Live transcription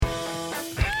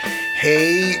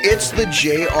Hey, it's the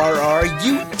JRR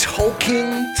You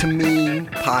Talking to Me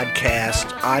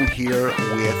podcast. I'm here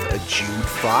with Jude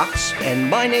Fox, and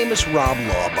my name is Rob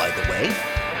Law, by the way.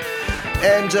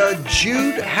 And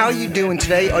Jude, how you doing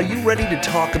today? Are you ready to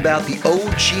talk about the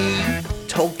OG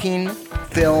Tolkien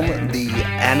film, the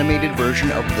animated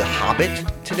version of The Hobbit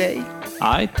today?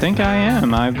 I think I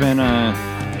am. I've been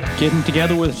getting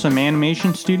together with some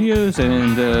animation studios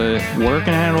and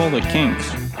working out all the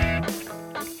kinks.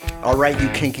 All right, you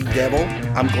kinky devil.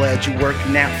 I'm glad you're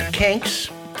working out the kinks.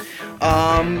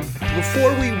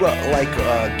 Before we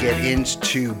get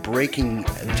into breaking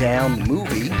down the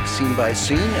movie scene by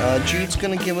scene, Jude's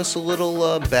going to give us a little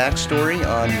backstory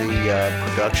on the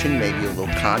production, maybe a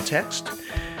little context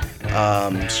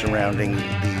surrounding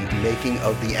the making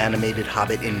of the animated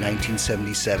Hobbit in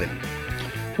 1977.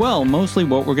 Well, mostly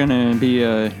what we're going to be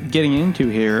getting into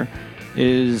here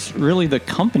is really the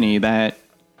company that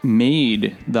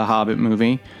made the Hobbit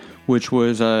movie, which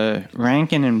was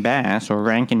Rankin Bass,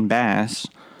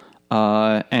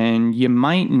 and you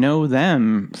might know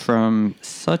them from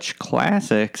such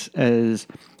classics as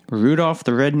Rudolph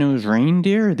the Red-Nosed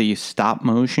Reindeer, the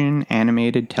stop-motion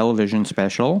animated television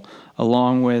special,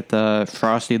 along with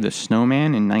Frosty the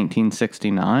Snowman in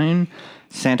 1969,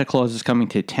 Santa Claus is Coming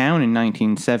to Town in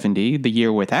 1970, The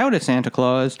Year Without a Santa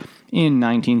Claus in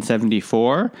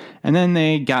 1974, and then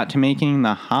they got to making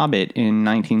The Hobbit in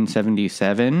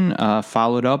 1977,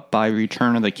 followed up by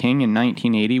Return of the King in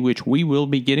 1980, which we will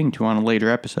be getting to on a later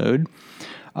episode.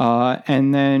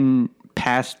 And then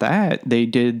past that, they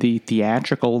did the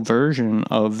theatrical version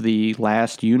of The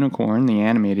Last Unicorn, the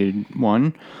animated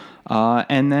one.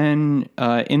 And then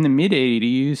in the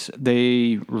mid-'80s,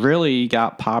 they really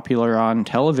got popular on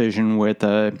television with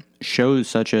shows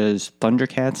such as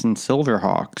Thundercats and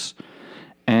Silverhawks.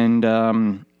 And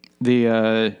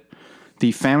the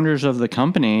founders of the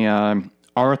company,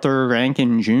 Arthur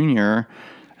Rankin Jr.,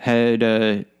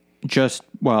 had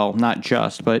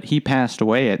but he passed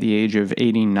away at the age of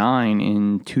 89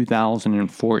 in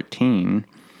 2014.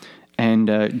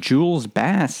 And Jules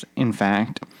Bass, in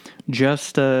fact,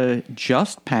 just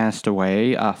passed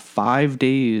away 5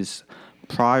 days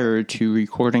prior to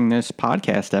recording this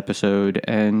podcast episode,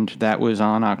 and that was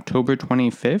on October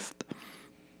 25th,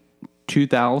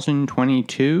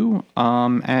 2022,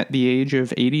 at the age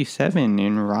of 87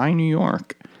 in Rye, New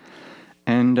York.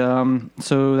 And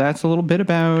so that's a little bit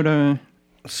about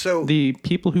the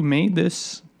people who made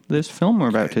this film we're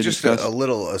about to discuss. Just a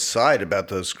little aside about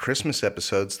those Christmas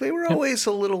episodes, they were always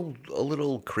a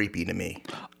little creepy to me.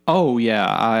 Oh, yeah.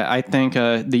 I think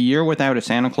The Year Without a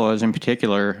Santa Claus in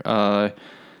particular,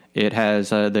 it has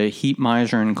the Heat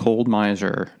Miser and Cold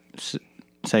Miser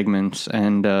segments.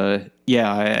 And,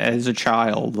 as a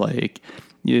child,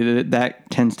 that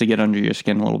tends to get under your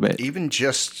skin a little bit. Even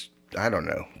just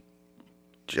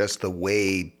the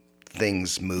way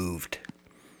things moved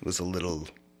was a little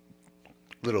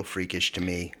freakish to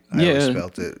me. I always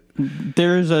felt it.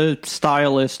 There's a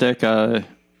stylistic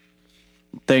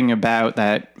thing about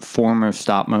that form of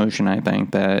stop motion, I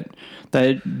think, that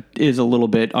is a little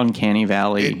bit uncanny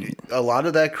valley. A lot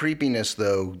of that creepiness,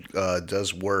 though,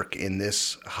 does work in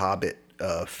this Hobbit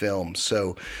film.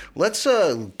 So let's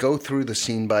go through the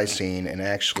scene by scene and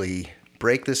actually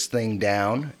break this thing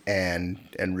down and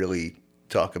really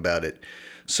talk about it.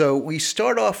 So we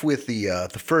start off with the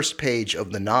first page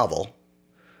of the novel,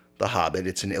 The Hobbit.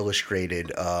 It's an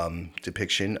illustrated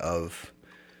depiction of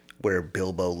where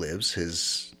Bilbo lives,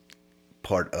 his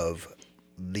part of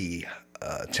the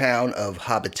town of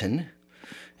Hobbiton.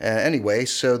 Anyway,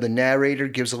 so the narrator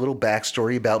gives a little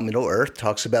backstory about Middle-earth,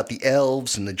 talks about the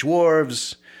elves and the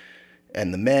dwarves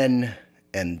and the men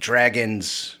and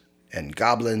dragons and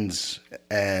goblins,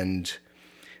 and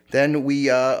then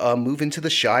we move into the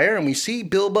Shire, and we see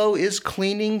Bilbo is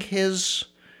cleaning his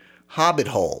hobbit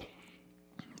hole.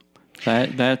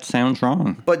 That sounds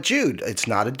wrong. But Jude, it's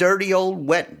not a dirty old,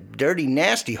 wet, dirty,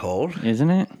 nasty hole. Isn't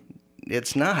it?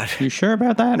 It's not. You sure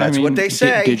about that? That's what they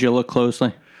say. Did you look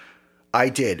closely? I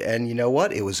did, and you know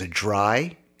what? It was a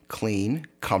dry, clean,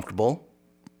 comfortable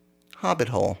hobbit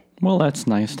hole. Well, that's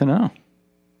nice to know.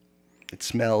 It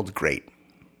smelled great.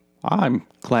 I'm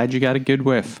glad you got a good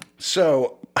whiff.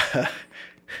 So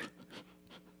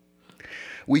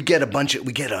we get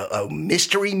a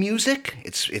mystery music.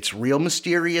 It's real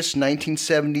mysterious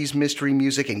 1970s mystery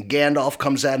music, and Gandalf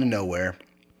comes out of nowhere,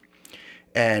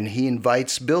 and he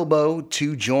invites Bilbo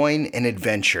to join an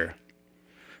adventure.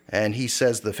 And he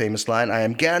says the famous line, "I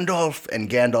am Gandalf," and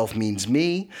Gandalf means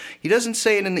me. He doesn't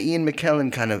say it in the Ian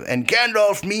McKellen kind of, and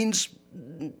Gandalf means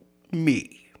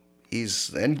me.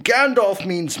 And Gandalf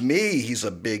means me.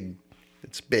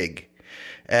 It's big.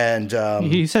 And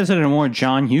He says it in a more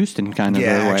John Huston kind of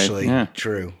yeah, a way. actually, Yeah.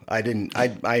 true.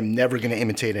 I'm never going to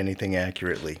imitate anything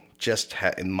accurately. Just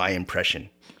in my impression.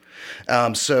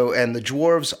 And the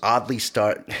dwarves oddly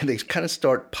they kind of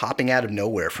start popping out of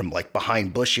nowhere from like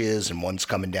behind bushes, and one's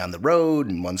coming down the road,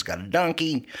 and one's got a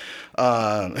donkey.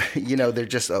 They're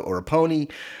just, or a pony.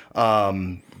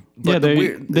 But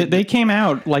they came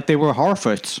out like they were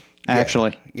Harfoots,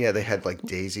 actually. Yeah, they had like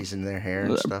daisies in their hair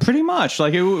and stuff. Pretty much.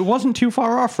 Like it wasn't too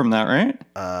far off from that, right?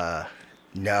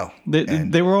 No.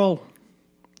 They were all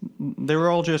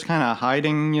just kind of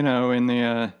hiding,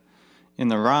 in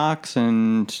the rocks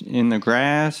and in the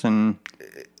grass, and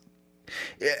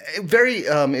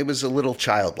it was a little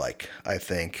childlike, I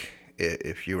think,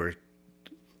 if you were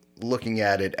looking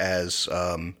at it as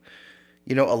a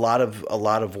lot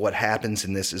of what happens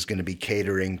in this is going to be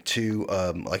catering to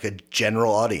like a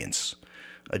general audience,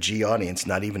 a G audience,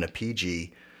 not even a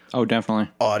PG. Oh, definitely.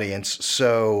 Audience.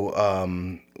 So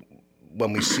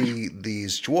when we see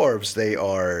these dwarves, they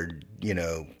are,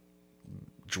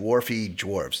 dwarfy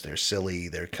dwarves. They're silly.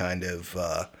 They're kind of,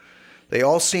 they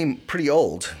all seem pretty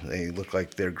old. They look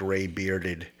like they're gray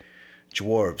bearded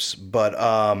dwarves, but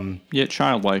yet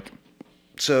childlike.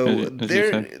 So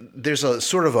there's a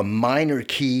sort of a minor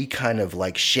key kind of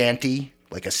like shanty,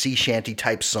 like a sea shanty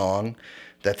type song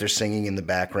that they're singing in the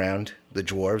background, the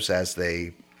dwarves, as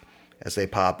they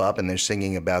pop up, and they're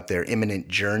singing about their imminent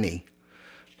journey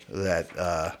that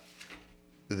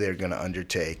they're going to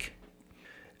undertake.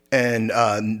 And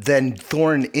then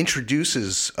Thorin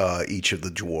introduces each of the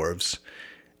dwarves.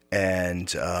 And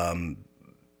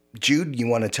Jude, you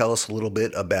want to tell us a little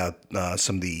bit about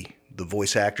some of the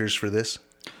voice actors for this?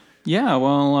 Yeah,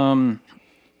 well,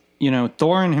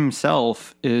 Thorin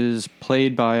himself is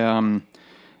played by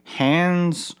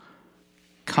Hans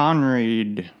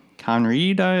Conried.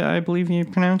 Conried, I believe you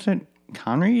pronounce it?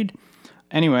 Conried?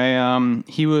 Anyway,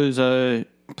 he was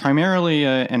primarily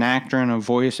an actor and a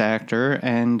voice actor,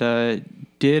 and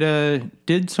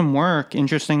did some work,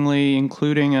 interestingly,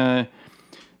 including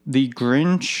the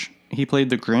Grinch. He played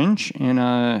the Grinch in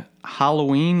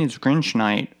Halloween is Grinch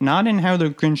Night. Not in How the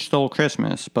Grinch Stole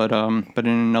Christmas, but in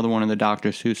another one of the Dr.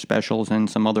 Seuss specials and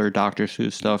some other Dr.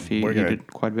 Seuss stuff. He did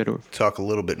quite a bit of. Talk a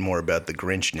little bit more about the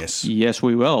Grinchness. Yes,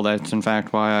 we will. That's in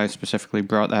fact why I specifically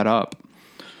brought that up.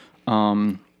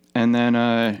 And then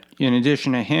in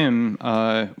addition to him,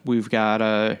 we've got,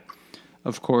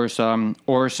 of course,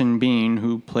 Orson Bean,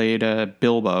 who played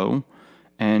Bilbo,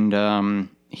 and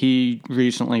he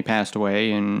recently passed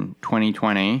away in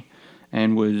 2020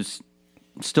 and was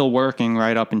still working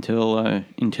right up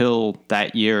until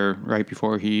that year, right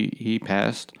before he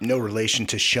passed. No relation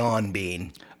to Sean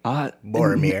Bean.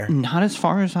 Boromir. Not as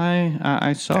far as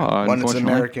I saw. One's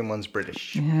American, one's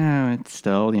British. Yeah, it's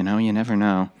still, you never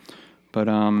know. But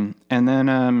and then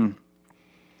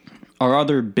our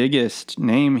other biggest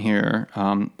name here,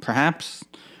 perhaps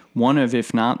one of,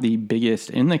 if not the biggest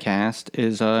in the cast,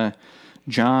 is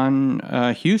John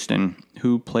Huston,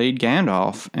 who played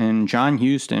Gandalf. And John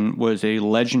Huston was a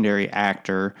legendary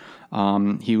actor.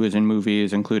 He was in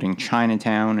movies including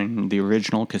Chinatown and the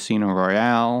original Casino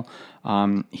Royale.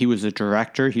 He was a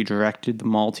director. He directed The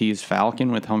Maltese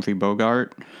Falcon with Humphrey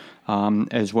Bogart,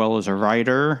 as well as a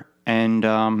writer.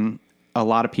 And a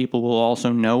lot of people will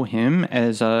also know him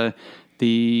as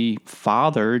the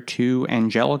father to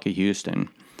Angelica Houston.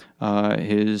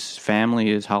 His family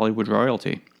is Hollywood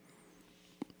royalty.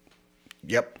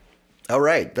 Yep. All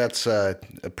right. That's a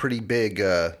pretty big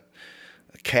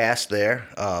cast there.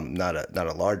 Not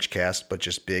a large cast, but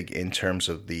just big in terms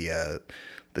of the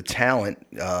talent.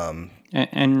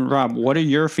 And Rob, what are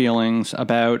your feelings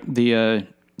about the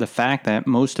fact that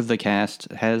most of the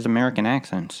cast has American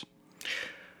accents?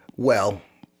 Well,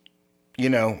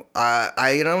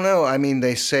 I don't know. I mean,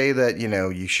 they say that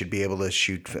you should be able to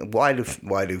shoot. Why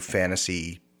do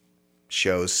fantasy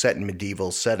shows set in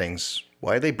medieval settings?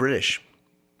 Why are they British?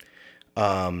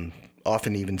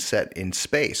 Often even set in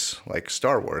space, like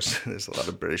Star Wars. There's a lot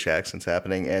of British accents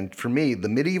happening. And for me, the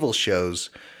medieval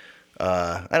shows,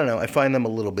 I don't know, I find them a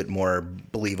little bit more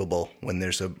believable when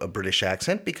there's a British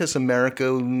accent, because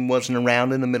America wasn't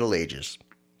around in the Middle Ages.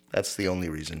 That's the only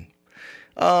reason.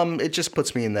 It just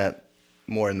puts me in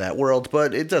more in that world,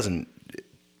 but it doesn't,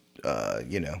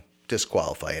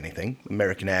 disqualify anything.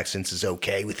 American accents is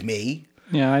okay with me.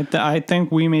 Yeah, I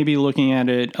think we may be looking at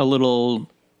it a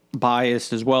little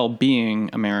biased as well, being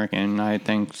American. I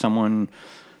think someone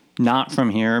not from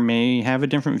here may have a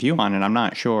different view on it. I'm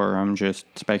not sure. I'm just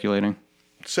speculating.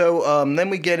 So then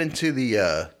we get into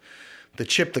the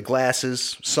Chip the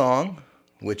Glasses song,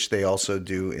 which they also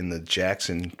do in the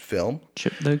Jackson film.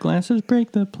 Chip the glasses,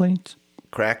 break the plates.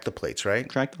 Crack the plates, right?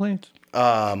 Crack the plates.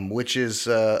 Which is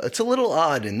it's a little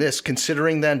odd in this,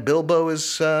 considering that Bilbo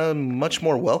is much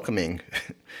more welcoming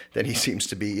than he seems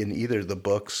to be in either the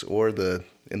books or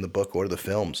in the book or the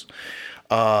films.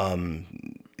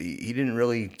 He didn't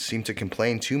really seem to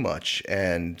complain too much,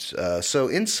 and so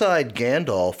inside,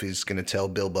 Gandalf is going to tell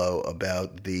Bilbo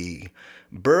about the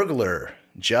burglar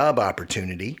job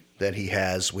opportunity that he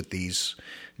has with these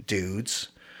dudes.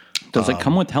 Does it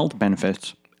come with health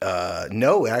benefits?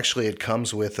 No, actually, it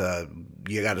comes with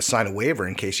you got to sign a waiver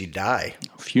in case you die.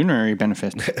 Funerary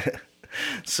benefits.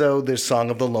 So there's Song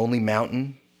of the Lonely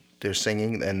Mountain. They're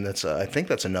singing, and that's I think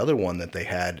that's another one that they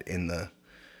had in the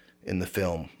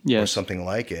film, or something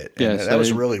like it. And yes, that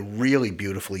was really, really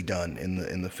beautifully done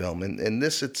in the film. And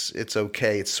this, it's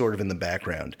okay. It's sort of in the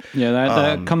background. Yeah,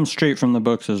 that comes straight from the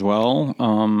books as well.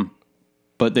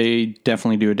 But they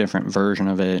definitely do a different version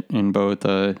of it in both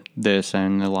this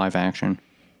and the live action.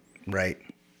 Right.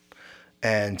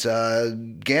 And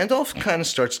Gandalf kind of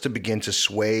starts to begin to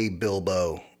sway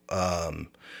Bilbo,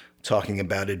 talking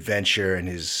about adventure, and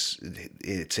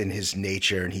it's in his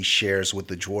nature, and he shares with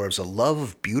the dwarves a love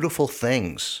of beautiful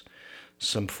things.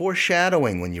 Some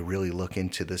foreshadowing when you really look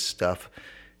into this stuff.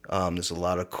 There's a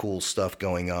lot of cool stuff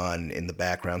going on in the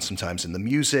background, sometimes in the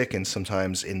music and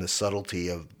sometimes in the subtlety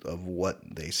of what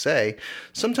they say.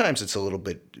 Sometimes it's a little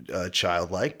bit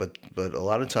childlike, but a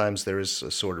lot of times there is a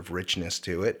sort of richness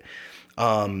to it.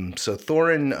 So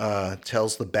Thorin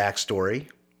tells the backstory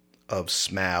of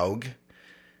Smaug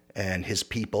and his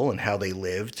people and how they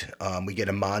lived. We get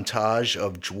a montage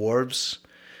of dwarves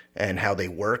and how they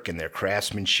work and their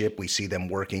craftsmanship. We see them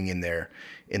working in their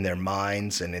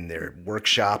mines and in their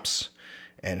workshops,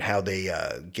 and how they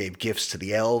gave gifts to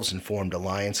the elves and formed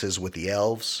alliances with the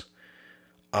elves.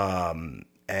 And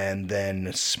then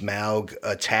Smaug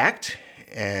attacked,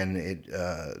 and it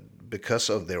because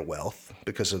of their wealth,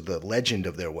 because of the legend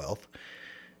of their wealth.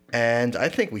 And I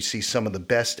think we see some of the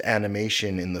best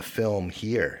animation in the film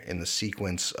here, in the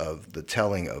sequence of the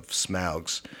telling of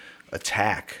Smaug's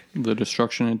attack. The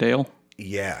destruction of Dale?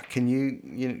 Yeah. Can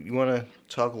you want to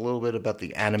talk a little bit about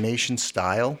the animation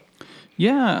style?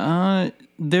 Yeah,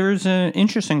 there's an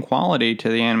interesting quality to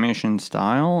the animation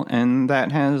style, and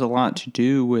that has a lot to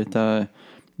do with the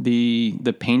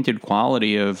painted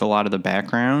quality of a lot of the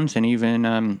backgrounds, and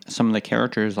even some of the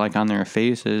characters, like on their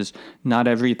faces. Not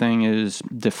everything is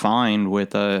defined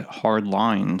with hard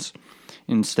lines.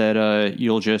 Instead,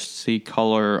 you'll just see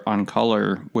color on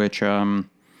color, which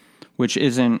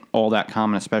isn't all that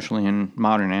common, especially in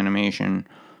modern animation.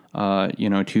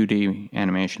 2D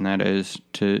animation, that is,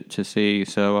 to see.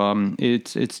 So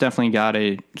it's definitely got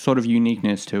a sort of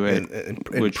uniqueness to it.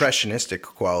 Impressionistic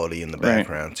quality in the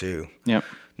background, too. Yep.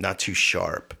 Not too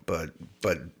sharp, but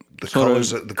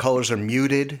the colors are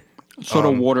muted. Sort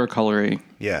of watercolory.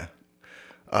 Yeah.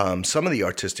 Some of the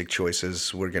artistic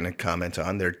choices we're going to comment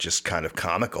on, they're just kind of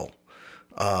comical.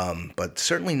 But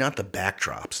certainly not the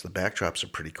backdrops. The backdrops are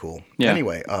pretty cool. Yeah.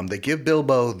 Anyway, they give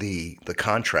Bilbo the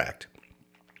contract,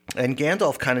 and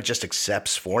Gandalf kind of just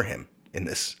accepts for him in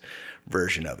this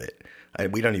version of it.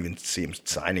 We don't even see him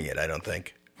signing it, I don't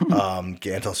think.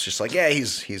 Gandalf's just like, yeah,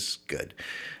 he's good.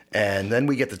 And then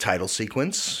we get the title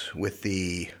sequence with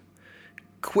the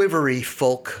quivery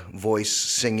folk voice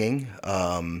singing,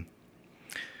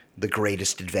 The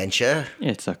Greatest Adventure.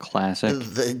 It's a classic.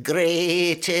 The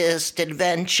greatest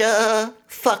adventure.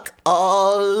 Fuck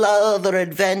all other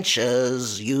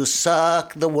adventures. You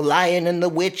suck, the lion and the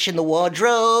witch in the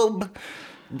wardrobe.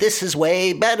 This is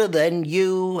way better than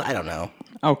you. I don't know.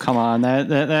 Oh, come on.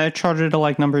 That charted to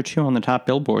like number 2 on the top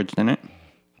billboards, didn't it?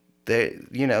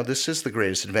 This is the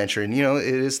greatest adventure. And, it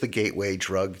is the gateway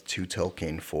drug to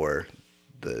Tolkien for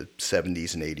the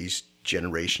 70s and 80s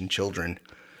generation children.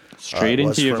 Straight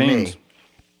into your veins.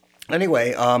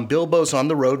 Anyway, Bilbo's on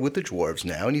the road with the dwarves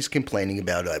now, and he's complaining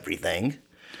about everything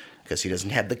because he doesn't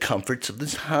have the comforts of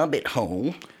this hobbit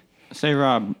hole. Say,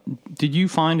 Rob, did you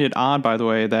find it odd, by the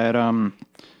way, that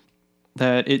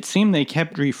it seemed they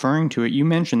kept referring to it? You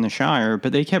mentioned the Shire,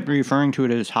 but they kept referring to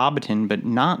it as Hobbiton, but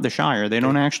not the Shire. They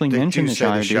don't actually mention the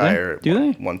Shire, do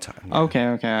they? One time. Yeah. Okay.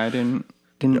 I didn't.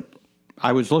 Yep.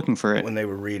 I was looking for it when they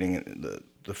were reading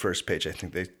the first page. I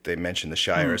think they mentioned the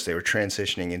Shire as they were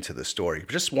transitioning into the story,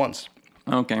 just once.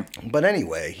 Okay. But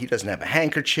anyway, he doesn't have a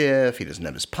handkerchief. He doesn't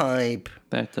have his pipe.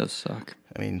 That does suck.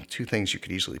 I mean, 2 things you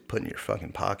could easily put in your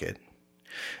fucking pocket.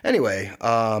 Anyway,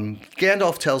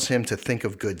 Gandalf tells him to think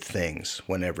of good things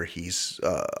whenever he's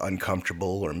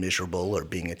uncomfortable or miserable or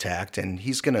being attacked, and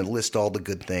he's going to list all the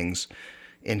good things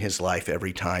in his life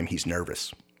every time he's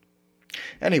nervous.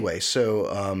 Anyway, so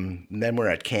then we're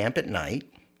at camp at night,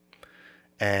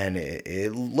 And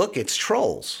look, it's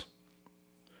trolls.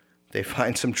 They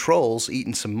find some trolls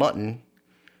eating some mutton,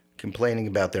 complaining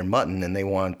about their mutton, and they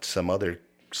want some other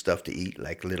stuff to eat,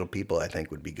 like little people, I think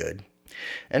would be good.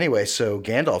 Anyway, so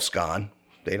Gandalf's gone.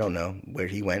 They don't know where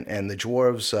he went. And the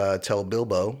dwarves tell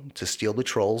Bilbo to steal the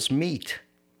trolls' meat.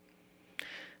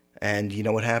 And you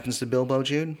know what happens to Bilbo,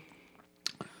 Jude?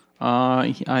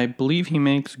 I believe he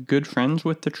makes good friends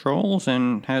with the trolls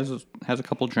and has a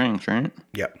couple drinks, right?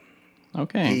 Yep.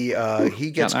 Okay.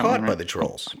 He gets caught by the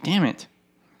trolls. Oh, damn it.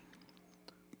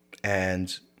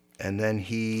 And then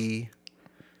he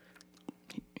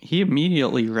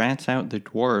immediately rats out the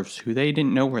dwarves who they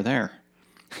didn't know were there.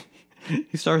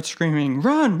 He starts screaming,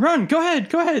 "Run, run, go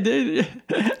ahead."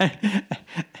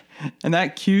 And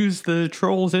that cues the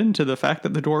trolls into the fact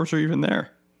that the dwarves are even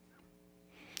there.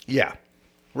 Yeah.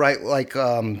 Right, like,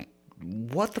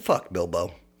 what the fuck,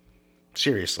 Bilbo?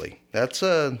 Seriously, that's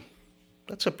a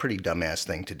pretty dumbass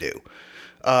thing to do.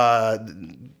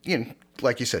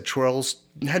 Like you said, trolls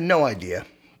had no idea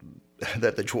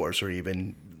that the dwarves were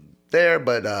even there.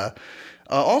 But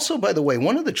also, by the way,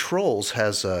 one of the trolls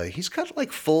he's got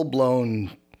like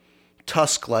full-blown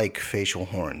tusk-like facial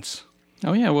horns.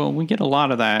 Oh yeah, well, we get a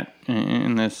lot of that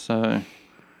in this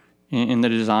in the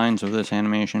designs of this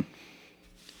animation.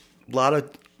 A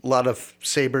lot of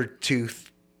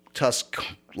saber-tooth,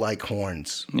 tusk-like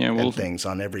horns and things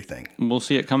on everything. We'll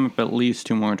see it come up at least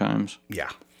 2 more times. Yeah.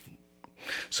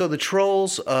 So the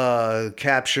trolls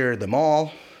capture them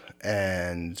all,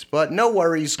 but no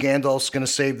worries, Gandalf's going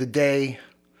to save the day.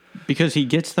 Because he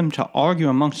gets them to argue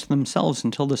amongst themselves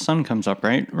until the sun comes up,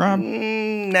 right, Rob?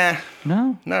 Nah.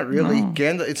 No? Not really.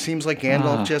 No. It seems like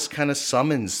Gandalf just kind of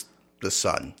summons the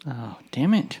sun. Oh,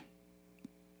 damn it.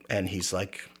 And he's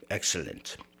like,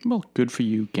 excellent. Well, good for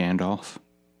you, Gandalf.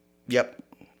 Yep.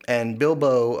 And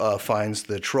Bilbo finds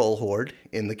the troll horde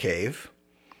in the cave.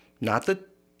 Not the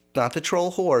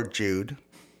troll horde, Jude.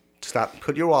 Stop.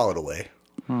 Put your wallet away.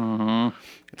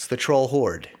 It's the troll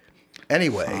horde.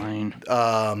 Anyway,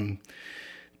 fine.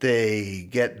 They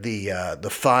get the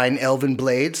fine elven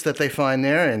blades that they find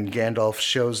there, and Gandalf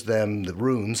shows them the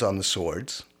runes on the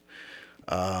swords.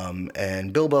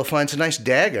 And Bilbo finds a nice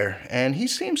dagger, and he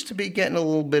seems to be getting a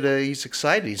little bit he's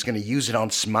excited. He's going to use it on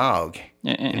Smaug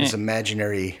in his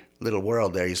imaginary little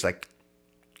world there. He's like,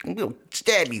 I'm going to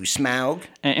stab you, Smaug.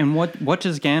 And what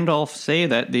does Gandalf say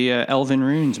that the elven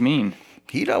runes mean?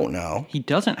 He don't know. He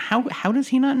doesn't? How does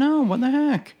he not know? What the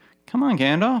heck? Come on,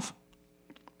 Gandalf.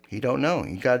 He don't know.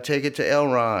 You got to take it to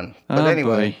Elrond. But oh,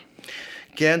 anyway, boy.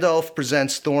 Gandalf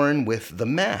presents Thorin with the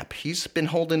map. He's been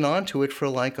holding on to it for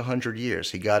like 100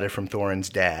 years. He got it from Thorin's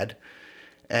dad.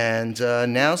 And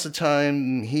now's the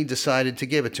time he decided to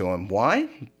give it to him. Why?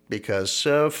 Because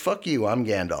fuck you, I'm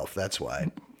Gandalf. That's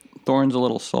why. Thorin's a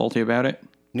little salty about it.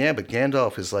 Yeah, but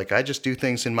Gandalf is like, I just do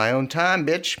things in my own time,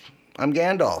 bitch. I'm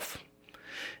Gandalf.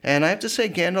 And I have to say,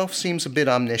 Gandalf seems a bit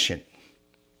omniscient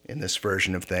in this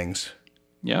version of things.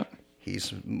 Yep.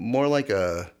 He's more like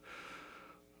an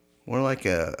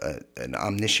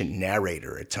omniscient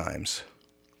narrator at times.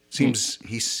 He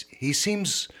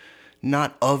seems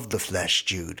not of the flesh,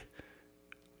 Jude,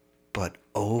 but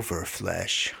over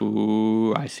flesh.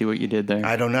 Ooh, I see what you did there.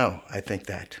 I don't know. I think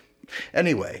that.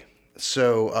 Anyway,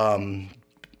 so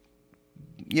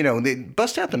they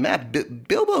bust out the map.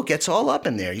 Bilbo gets all up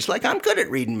in there. He's like, I'm good at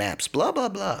reading maps, blah, blah,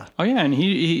 blah. Oh, yeah, and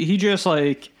he just,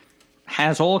 like,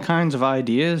 has all kinds of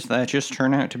ideas that just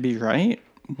turn out to be right.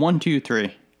 1, 2,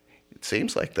 3. It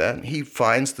seems like that. He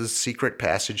finds the secret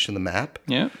passage to the map.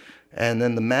 Yeah. And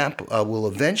then the map will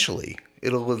eventually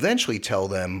tell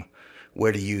them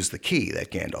where to use the key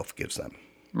that Gandalf gives them.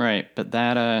 Right, but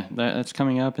that's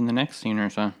coming up in the next scene or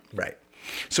so. Right.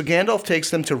 So Gandalf takes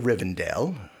them to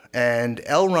Rivendell, and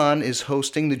Elrond is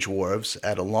hosting the dwarves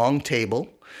at a long table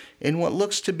in what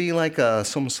looks to be like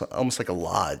almost like a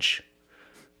lodge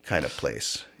kind of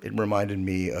place. It reminded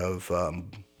me of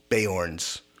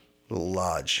Beorn's little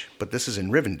lodge, but this is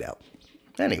in Rivendell.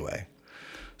 Anyway,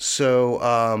 so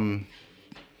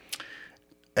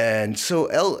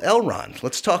Elrond,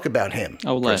 let's talk about him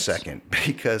for a second,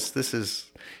 because this is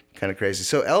kind of crazy.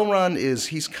 So Elrond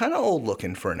he's kind of old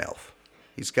looking for an elf.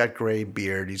 He's got gray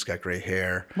beard. He's got gray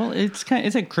hair. Well, is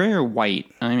it gray or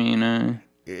white? I mean,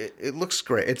 it looks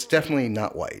gray. It's definitely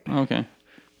not white. Okay.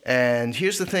 And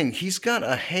here's the thing. He's got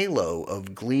a halo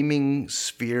of gleaming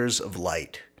spheres of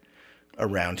light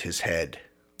around his head.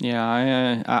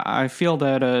 Yeah, I feel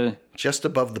that... just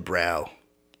above the brow.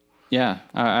 Yeah,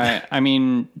 I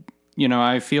mean,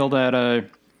 I feel that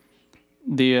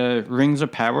the Rings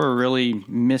of Power really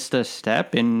missed a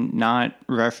step in not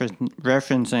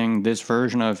referencing this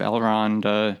version of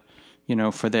Elrond,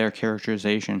 for their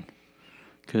characterization,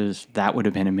 because that would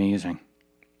have been amazing.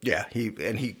 Yeah,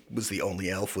 he was the only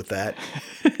elf with that.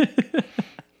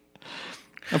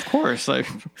 Of course. Like,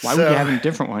 why would you have a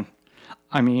different one?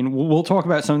 I mean, we'll talk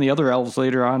about some of the other elves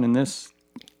later on in this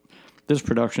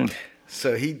production.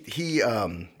 So he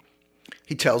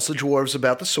tells the dwarves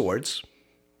about the swords.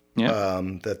 Yeah.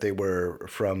 That they were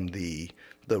from the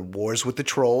wars with the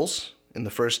trolls in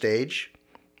the first age.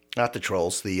 Not the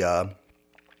trolls, the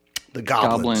goblins.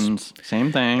 Goblins,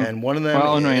 same thing. And one of them.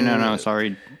 Well, no,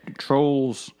 sorry.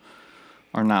 Trolls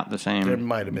are not the same. There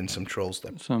might have been some trolls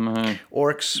there. Some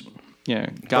orcs.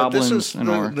 Yeah, goblins and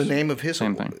orcs. The name of his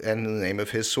same thing. And the name of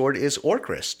his sword is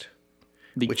Orcrist,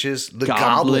 which is the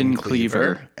Goblin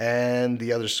Cleaver, and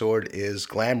the other sword is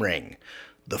Glamring,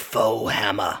 the Foe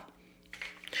Hammer.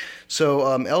 So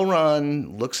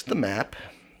Elrond looks at the map,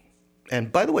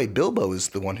 and by the way, Bilbo is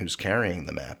the one who's carrying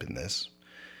the map in this,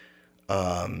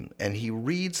 and he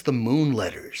reads the moon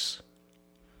letters,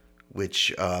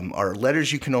 which are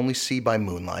letters you can only see by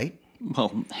moonlight.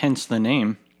 Well, hence the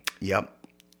name. Yep.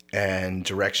 And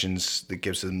directions that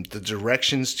gives them the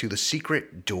directions to the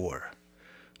secret door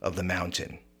of the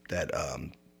mountain that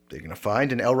they're going to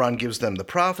find. And Elrond gives them the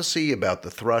prophecy about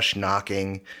the thrush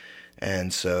knocking.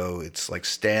 And so it's like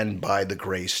stand by the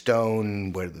gray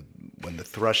stone when the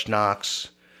thrush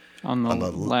knocks. On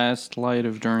the last light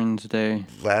of Durin's day.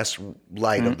 Last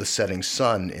light of the setting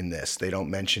sun in this. They don't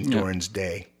mention Durin's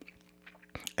day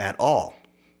at all.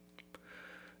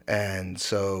 And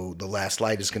so the last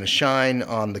light is going to shine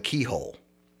on the keyhole.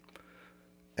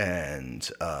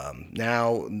 And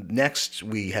now, next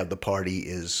we have the party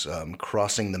is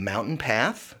crossing the mountain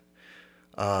path.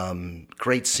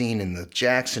 Great scene in the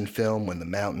Jackson film when the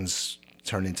mountains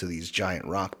turn into these giant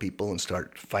rock people and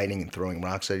start fighting and throwing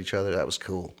rocks at each other. That was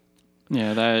cool.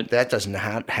 Yeah, that doesn't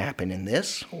happen in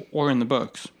this. Or in the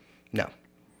books. No.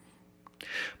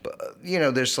 But,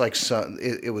 there's like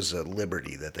it was a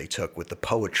liberty that they took with the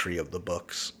poetry of the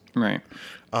books. Right.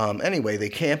 Anyway, they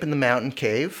camp in the mountain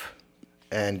cave,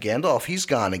 and Gandalf, he's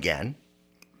gone again.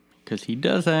 Because he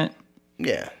does that.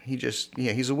 Yeah,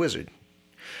 he's a wizard.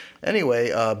 Anyway,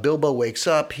 Bilbo wakes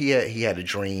up. He had a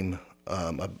dream,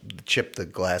 a Chip the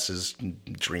Glasses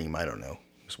dream. I don't know.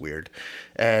 It was weird.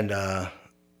 And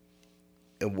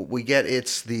we get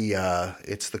it's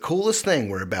the coolest thing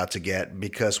we're about to get,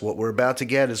 because what we're about to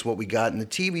get is what we got in the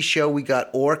TV show. We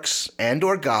got orcs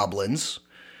or goblins.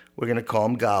 We're going to call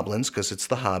them goblins because it's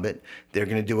the Hobbit. They're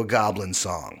going to do a goblin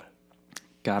song.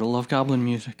 Gotta love goblin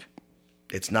music.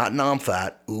 It's not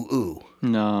Nomfat, ooh ooh.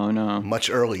 No. Much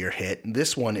earlier hit.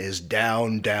 This one is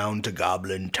Down, Down to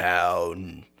Goblin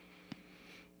Town.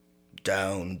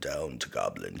 Down to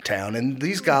Goblin Town. And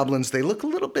these goblins, they look a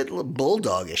little bit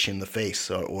bulldogish in the face,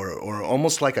 or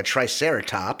almost like a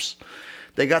triceratops.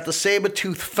 They got the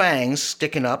saber-toothed fangs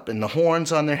sticking up and the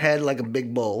horns on their head like a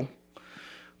big bull.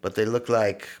 But they look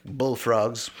like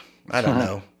bullfrogs. I don't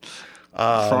know.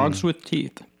 Frogs with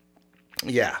teeth.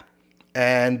 Yeah.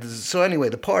 And so anyway,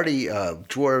 the party,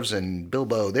 dwarves and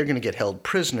Bilbo, they're going to get held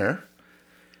prisoner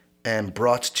and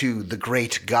brought to the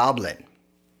Great Goblin.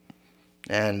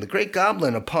 And the Great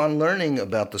Goblin, upon learning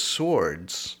about the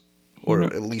swords, or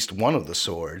at least one of the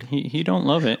sword. He don't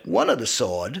love it. One of the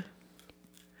sword.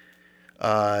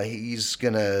 He's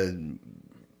going to,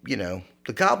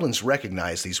 the goblins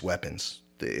recognize these weapons.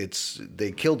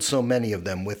 They killed so many of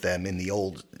them with them in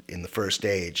the first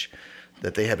age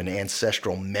that they have an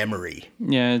ancestral memory.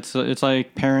 Yeah, it's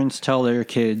like parents tell their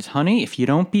kids, honey, if you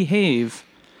don't behave,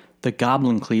 the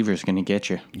goblin cleaver's going to get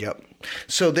you. Yep.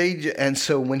 So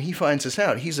when he finds this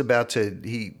out, he's about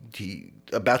to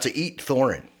about to eat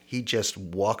Thorin. He just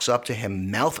walks up to him,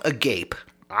 mouth agape,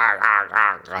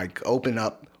 like open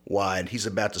up wide. He's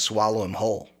about to swallow him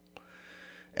whole.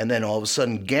 And then all of a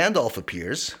sudden, Gandalf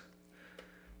appears,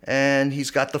 and he's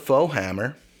got the foe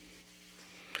hammer,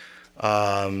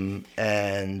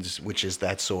 and which is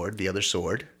that sword, the other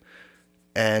sword.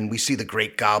 And we see the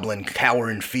Great Goblin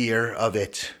cower in fear of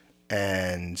it,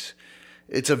 and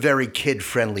it's a very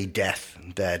kid-friendly death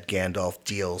that Gandalf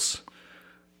deals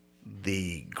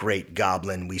the Great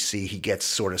Goblin. We see he gets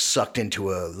sort of sucked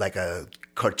into a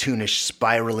cartoonish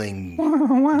spiraling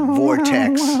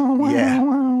vortex,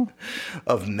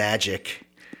 of magic.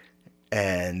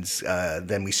 And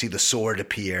then we see the sword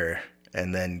appear,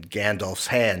 and then Gandalf's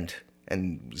hand.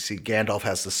 And we see Gandalf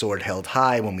has the sword held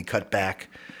high when we cut back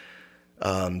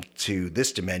to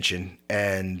this dimension.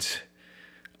 And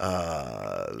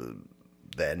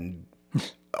then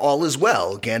all is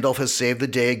well. Gandalf has saved the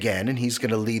day again, and he's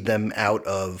going to lead them out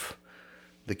of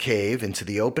the cave into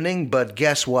the opening. But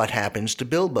guess what happens to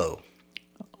Bilbo?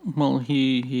 Well,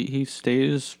 he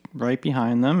stays right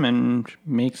behind them and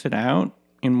makes it out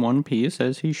in one piece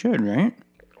as he should, right?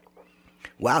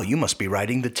 Wow, you must be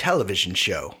writing the television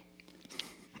show.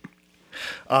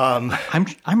 I'm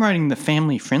writing the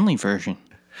family-friendly version.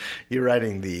 You're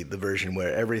writing the version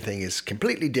where everything is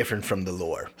completely different from the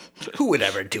lore. Who would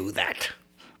ever do that?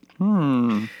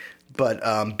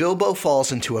 But Bilbo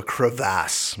falls into a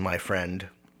crevasse, my friend.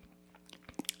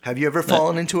 Have you ever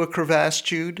fallen into a crevasse,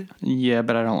 Jude? Yeah,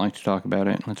 but I don't like to talk about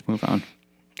it. Let's move on.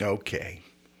 Okay.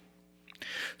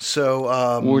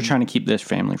 So We're trying to keep this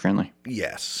family-friendly.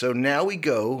 yes. So now we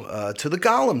go to the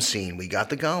Gollum scene. We got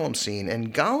the Gollum scene,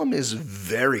 and Gollum is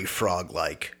very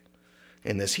frog-like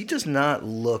in this. He does not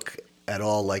look at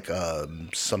all like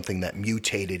something that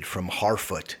mutated from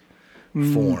Harfoot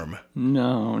form.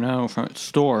 No, from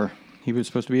store. He was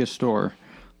supposed to be a store.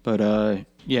 But,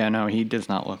 yeah, no, he does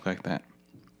not look like that.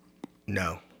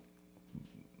 No.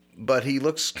 But he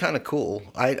looks kind of cool.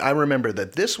 I remember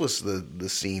that this was the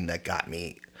scene that got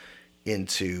me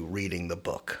into reading the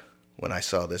book. When I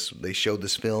saw this, they showed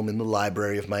this film in the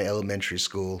library of my elementary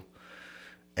school.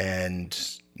 And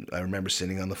I remember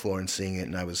sitting on the floor and seeing it,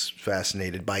 and I was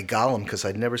fascinated by Gollum because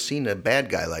I'd never seen a bad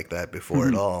guy like that before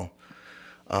at all.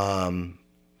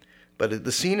 But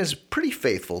the scene is pretty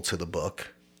faithful to the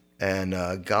book. And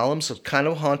Gollum's a kind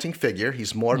of haunting figure.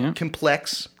 He's more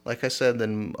complex, like I said,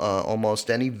 than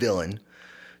almost any villain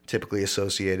typically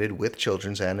associated with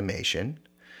children's animation.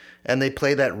 And they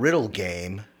play that riddle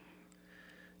game.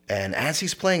 And as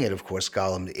he's playing it, of course,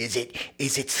 Gollum, is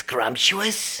it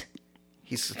scrumptious?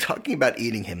 He's talking about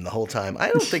eating him the whole time. I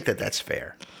don't think that's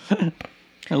fair.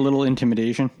 A little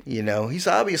intimidation. You know, he's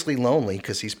obviously lonely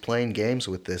because he's playing games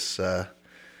with this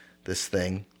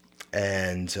thing.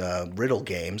 And riddle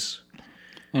games.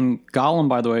 And Gollum,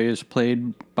 by the way, is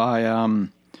played by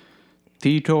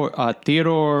Theodore.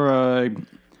 Theodore.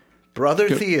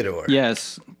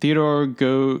 Yes, Theodore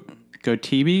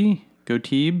Gottlieb,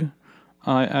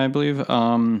 I believe.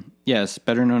 Yes,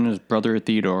 better known as Brother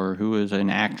Theodore, who is an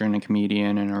actor and a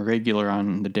comedian and a regular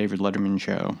on the David Letterman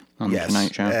show, on the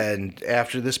Tonight Show. And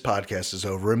after this podcast is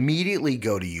over, immediately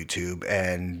go to YouTube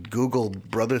and Google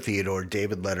Brother Theodore,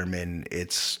 David Letterman.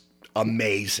 It's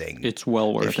amazing. It's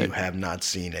well worth it. If you have not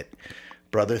seen it.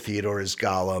 Brother Theodore is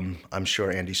Gollum. I'm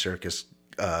sure Andy Serkis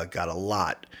got a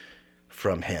lot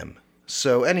from him.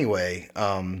 So anyway,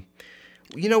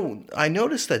 you know, I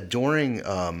noticed that during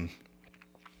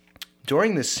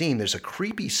this scene, there's a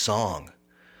creepy song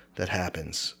that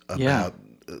happens about.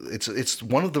 It's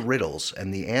one of the riddles,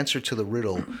 and the answer to the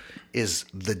riddle is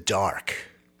the dark.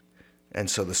 And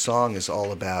so the song is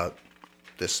all about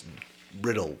this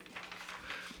riddle.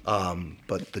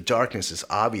 But the darkness is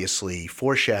obviously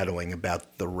foreshadowing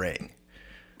about the ring.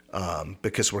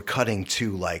 Because we're cutting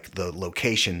to like the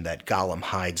location that Gollum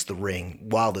hides the ring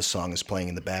while the song is playing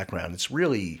in the background. It's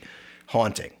really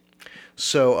haunting.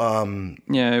 So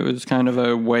yeah, it was kind of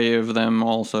a way of them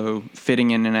also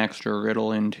fitting in an extra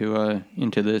riddle into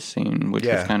this scene, which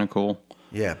was kind of cool.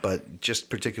 Yeah, but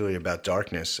just particularly about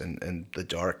darkness and the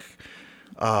dark,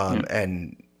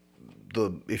 and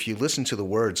if you listen to the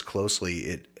words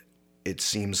closely, it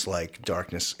seems like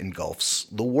darkness engulfs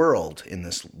the world in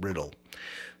this riddle.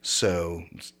 So,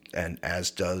 and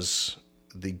as does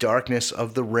the darkness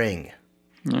of the ring.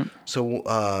 Yeah.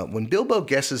 So when Bilbo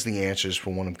guesses the answers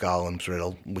for one of Gollum's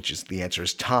riddle, which is the answer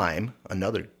is time,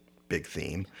 another big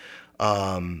theme,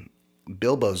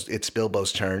 it's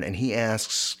Bilbo's turn, and he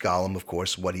asks Gollum, of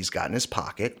course, what he's got in his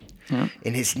pocket. Yeah.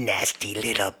 In his nasty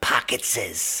little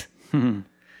pocketses.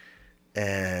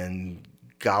 And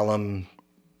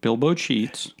Bilbo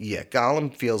cheats. Yeah,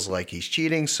 Gollum feels like he's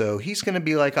cheating, so he's going to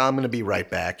be like, I'm going to be right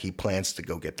back. He plans to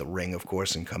go get the ring, of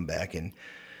course, and come back and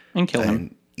kill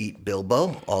him. Eat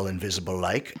Bilbo, all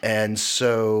invisible-like. And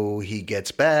so he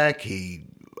gets back.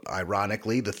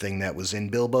 Ironically, the thing that was in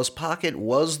Bilbo's pocket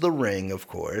was the ring, of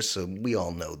course. So we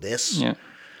all know this. Yeah.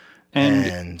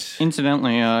 And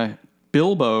incidentally,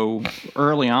 Bilbo,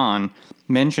 early on,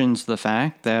 mentions the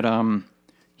fact that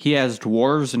he has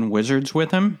dwarves and wizards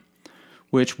with him,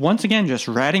 which, once again, just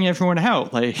ratting everyone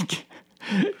out. Like,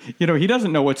 you know, he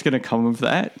doesn't know what's going to come of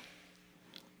that.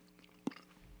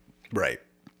 Right.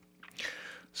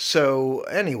 So,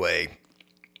 anyway,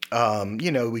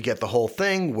 you know, we get the whole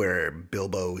thing where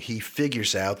Bilbo, he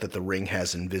figures out that the ring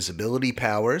has invisibility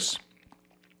powers,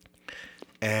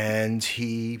 and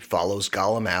he follows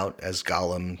Gollum out as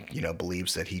Gollum, you know,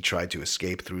 believes that he tried to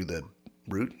escape through the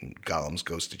route. Gollum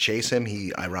goes to chase him.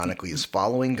 He, ironically, is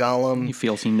following Gollum. He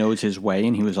feels he knows his way,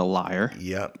 and he was a liar.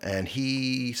 Yep, and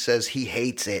he says he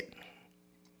hates it.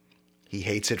 He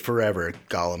hates it forever,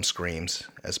 Gollum screams,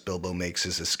 as Bilbo makes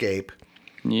his escape.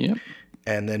 Yep.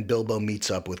 And then Bilbo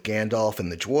meets up with Gandalf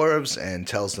and the dwarves and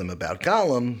tells them about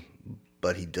Gollum,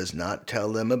 but he does not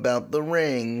tell them about the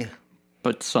ring.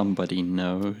 But somebody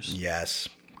knows. Yes.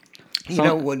 You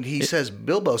know, when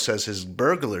Bilbo says his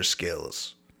burglar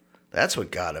skills, that's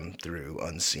what got him through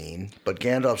unseen. But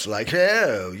Gandalf's like,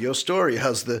 oh, your story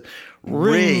has the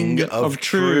ring of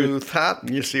truth. Ha!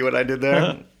 You see what I did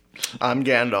there? I'm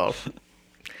Gandalf.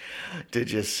 Did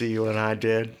you see what I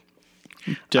did?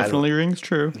 Definitely rings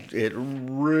true. It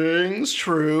rings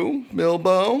true,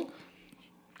 Bilbo.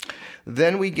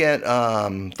 Then we get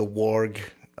the warg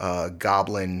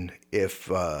goblin, if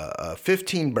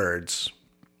 15 birds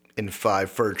in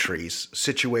 5 fir trees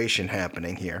situation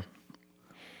happening here.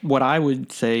 What I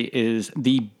would say is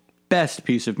the best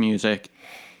piece of music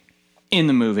in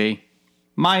the movie.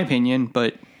 My opinion,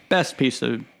 but best piece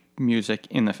of music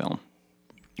in the film.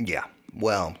 Yeah.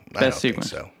 Well, I Best don't sequence.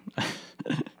 think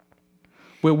so.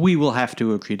 Well, we will have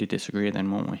to agree to disagree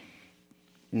then, won't we?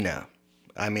 No.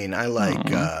 I mean, I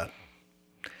like...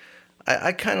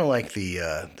 I kind of like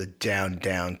the Down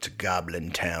Down to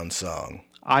Goblin Town song.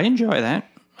 I enjoy that.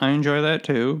 I enjoy that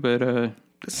too, but... The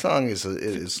song is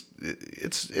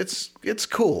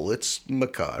cool. It's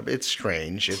macabre. It's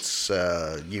strange. It's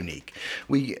unique.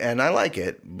 And I like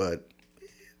it, but...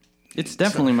 It's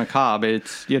definitely macabre.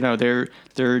 It's,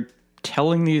 they're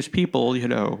telling these people,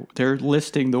 they're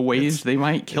listing the ways they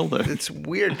might kill them. It's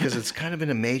weird because it's kind of in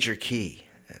a major key,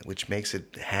 which makes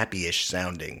it happy-ish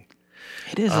sounding.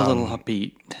 It is a little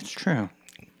upbeat. That's true.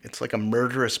 It's like a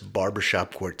murderous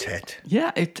barbershop quartet.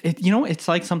 Yeah, it's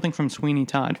like something from Sweeney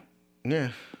Todd. Yeah.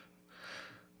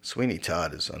 Sweeney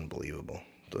Todd is unbelievable,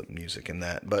 the music in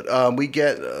that. But we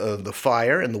get the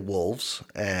fire and the wolves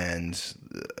and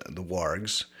the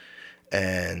wargs.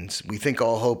 And we think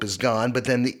all hope is gone, but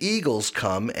then the eagles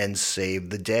come and save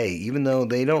the day, even though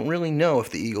they don't really know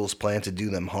if the eagles plan to do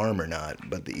them harm or not.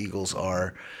 But the eagles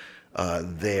are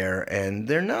there, and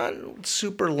they're not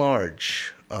super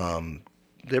large.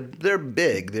 They're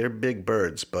big. They're big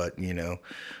birds, but,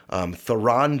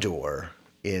 Thorondor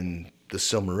in the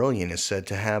Silmarillion is said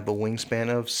to have a wingspan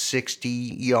of 60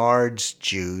 yards,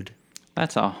 Jude.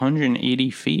 That's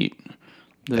 180 feet.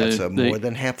 That's more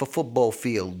than half a football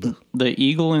field. The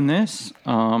eagle in this,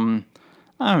 I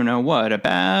don't know, what,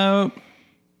 about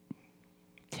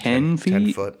 10 feet?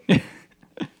 10 foot.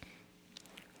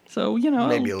 So,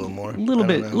 maybe a little more. A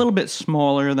little bit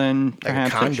smaller than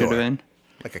perhaps it should have been.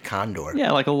 Like a condor.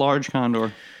 Yeah, like a large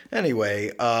condor. Anyway,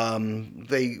 when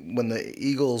the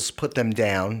eagles put them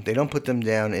down, they don't put them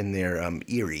down in their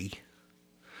eyrie.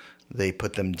 They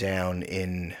put them down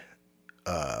in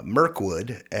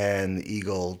Mirkwood, and the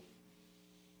eagle,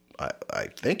 I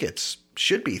think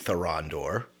should be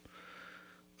Thorondor.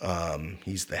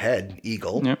 He's the head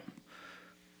eagle. Yep.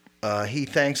 He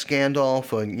thanks Gandalf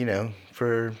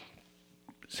for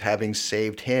having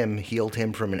saved him, healed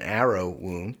him from an arrow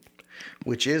wound,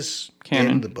 which is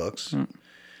canon in the books.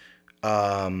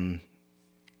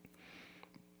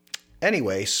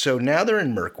 Anyway, so now they're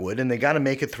in Mirkwood, and they got to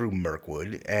make it through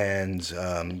Mirkwood, and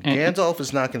Gandalf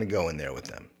is not going to go in there with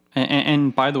them.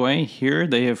 And by the way, here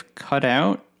they have cut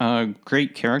out a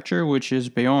great character, which is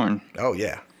Beorn. Oh,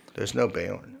 yeah. There's no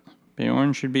Beorn.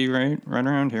 Beorn should be right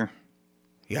around here.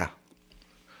 Yeah.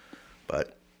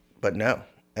 But no.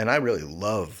 And I really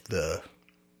love the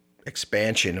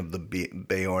expansion of the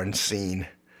Beorn scene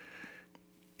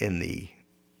in the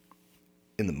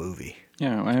movie.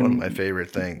 Yeah, it's one of my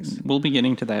favorite things. We'll be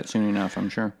getting to that soon enough, I'm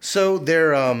sure. So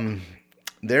they're in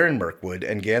Mirkwood,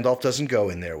 and Gandalf doesn't go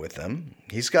in there with them.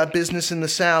 He's got business in the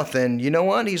south, and you know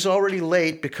what? He's already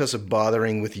late because of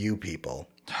bothering with you people.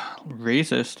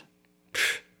 Racist.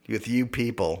 With you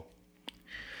people.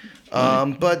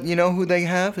 But you know who they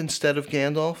have instead of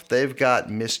Gandalf? They've got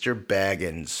Mr.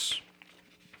 Baggins.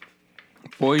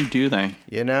 Boy, do they.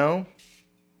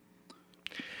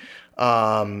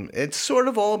 It's sort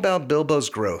of all about Bilbo's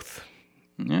growth.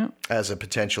 Yeah. As a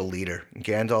potential leader.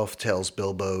 Gandalf tells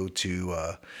Bilbo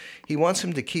he wants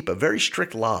him to keep a very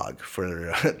strict log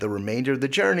for the remainder of the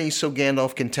journey so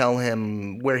Gandalf can tell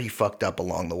him where he fucked up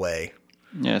along the way.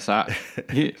 Yes,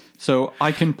 so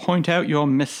I can point out your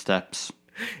missteps.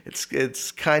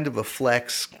 It's kind of a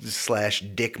flex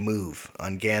 / dick move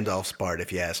on Gandalf's part,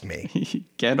 if you ask me.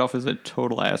 Gandalf is a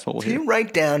total asshole here. You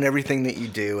write down everything that you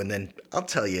do, and then I'll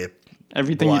tell you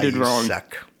everything why you did wrong.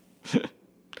 Suck.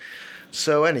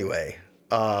 So anyway,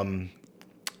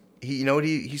 you know what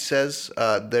he says?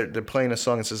 They're playing a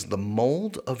song that says, "The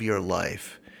mold of your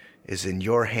life is in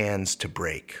your hands to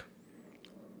break."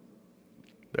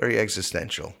 Very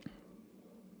existential.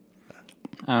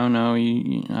 I don't know.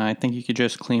 I think you could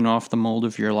just clean off the mold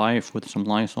of your life with some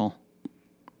Lysol.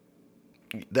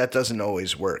 That doesn't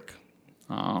always work.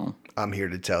 Oh. I'm here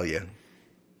to tell you.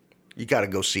 You got to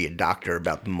go see a doctor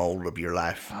about the mold of your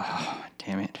life. Oh,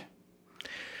 damn it.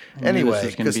 Anyway, this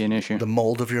is going to be an issue. The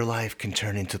mold of your life can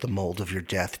turn into the mold of your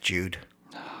death, Jude.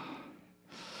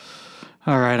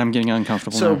 All right, I'm getting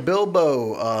uncomfortable So now.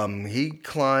 Bilbo, he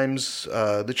climbs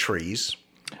the trees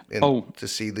to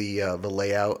see the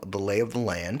lay of the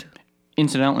land.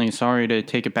 Incidentally, sorry to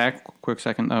take it back a quick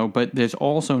second, though, but there's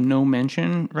also no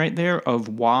mention right there of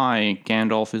why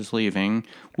Gandalf is leaving,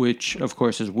 which, of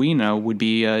course, as we know, would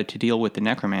be to deal with the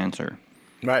necromancer.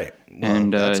 Right. Well,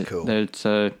 And that's cool. That's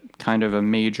kind of a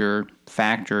major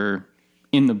factor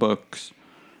in the books.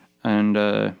 And,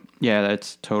 yeah,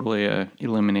 that's totally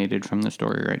eliminated from the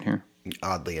story right here.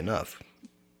 Oddly enough.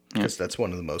 Because that's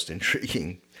one of the most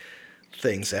intriguing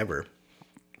things ever.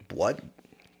 What?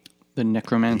 The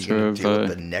necromancer of... deal with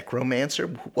the necromancer?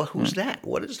 Who's that?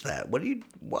 What is that?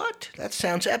 What? That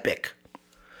sounds epic.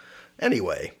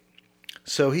 Anyway,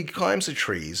 so he climbs the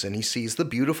trees and he sees the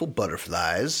beautiful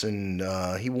butterflies, and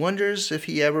he wonders if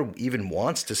he ever even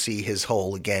wants to see his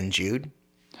hole again, Jude.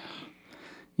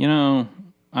 You know,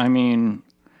 I mean,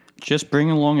 just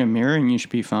bring along a mirror and you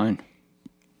should be fine.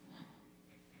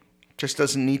 Just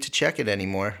doesn't need to check it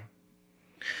anymore.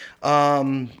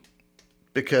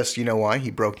 Because you know why? He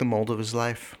broke the mold of his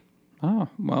life. Oh,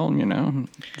 well, you know,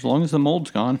 as long as the mold's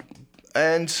gone.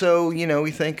 And so,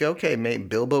 we think, okay, maybe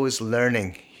Bilbo is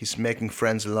learning. He's making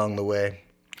friends along the way.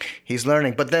 He's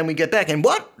learning. But then we get back, and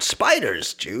what?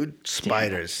 Spiders, Jude.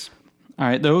 Spiders. All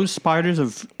right, those spiders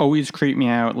have always creeped me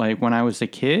out, like, when I was a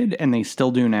kid, and they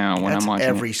still do now when I'm watching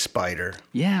every spider.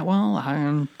 Yeah, well,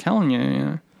 I'm telling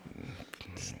you,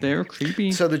 they're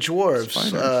creepy. So the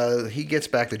dwarves, he gets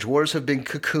back. The dwarves have been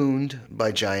cocooned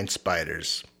by giant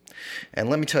spiders. And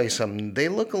let me tell you something. They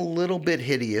look a little bit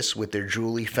hideous with their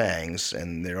jewelly fangs,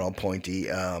 and they're all pointy.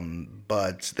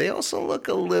 But they also look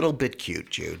a little bit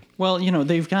cute, Jude. Well,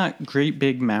 they've got great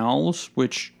big mouths,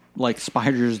 which, like,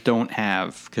 spiders don't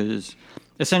have. Because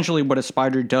essentially what a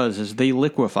spider does is they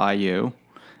liquefy you,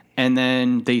 and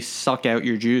then they suck out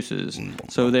your juices.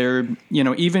 So they're,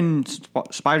 even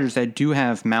spiders that do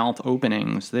have mouth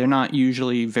openings, they're not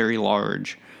usually very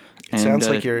large. It sounds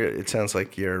like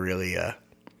you're really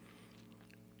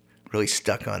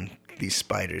stuck on these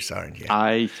spiders, aren't you?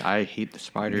 I hate the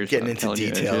spiders. You're getting into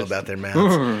detail about their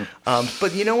mouths.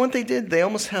 But you know what they did? They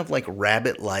almost have like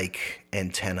rabbit-like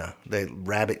antenna, the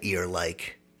rabbit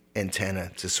ear-like antenna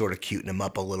to sort of cuten them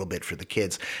up a little bit for the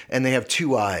kids. And they have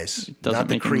two eyes, not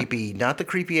the creepy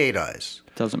 8 eyes.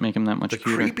 Doesn't make them that much cuter.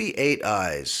 The creepy 8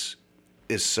 eyes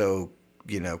is so,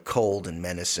 cold and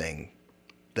menacing.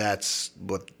 That's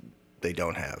what they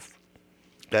don't have.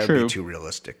 That would be too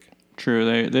realistic.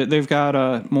 True. They've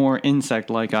got more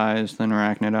insect-like eyes than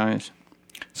arachnid eyes.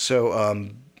 So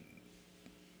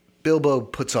Bilbo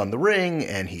puts on the ring,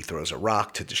 and he throws a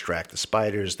rock to distract the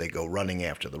spiders. They go running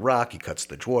after the rock. He cuts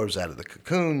the dwarves out of the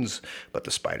cocoons, but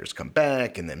the spiders come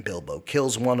back, and then Bilbo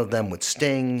kills one of them with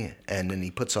Sting, and then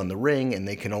he puts on the ring, and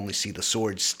they can only see the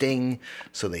sword Sting,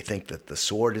 so they think that the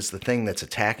sword is the thing that's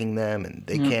attacking them, and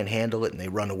they can't handle it, and they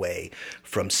run away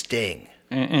from Sting.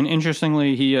 And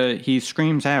interestingly, he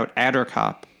screams out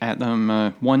Addercop at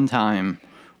them one time,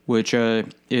 which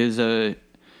is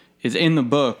in the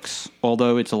books,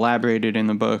 although it's elaborated in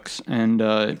the books.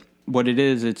 And what it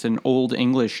is, it's an Old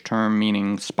English term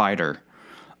meaning spider.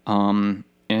 And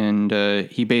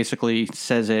he basically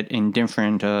says it in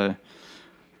different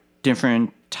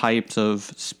types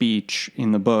of speech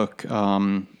in the book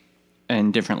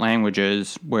and different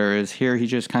languages, whereas here he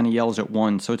just kind of yells at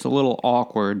once. So it's a little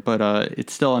awkward, but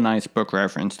it's still a nice book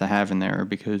reference to have in there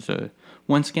because,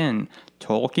 once again,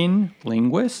 Tolkien,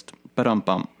 linguist,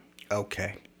 ba-dum-bum.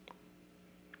 Okay.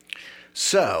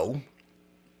 So,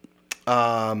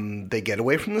 they get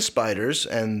away from the spiders,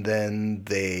 and then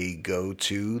they go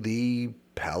to the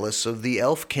palace of the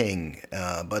Elf King.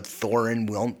 But Thorin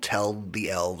won't tell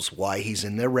the elves why he's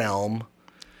in their realm.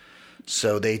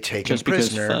 So they take him prisoner.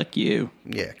 Just because fuck you.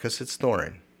 Yeah, because it's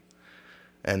Thorin.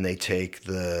 And they take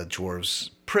the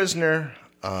dwarves prisoner.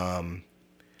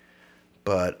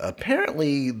 But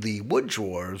apparently the wood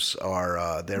dwarves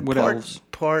are they're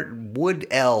part wood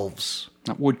elves.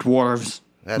 Not wood dwarves.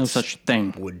 That's no such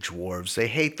thing. Wood dwarves. They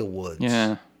hate the woods.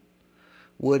 Yeah.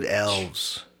 Wood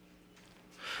elves.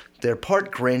 They're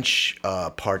part Grinch,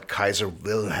 part Kaiser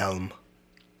Wilhelm.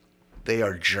 They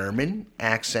are German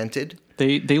accented.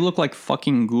 They look like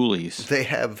fucking ghoulies.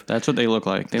 That's what they look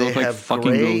like. They look like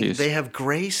fucking ghoulies. They have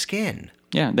gray skin.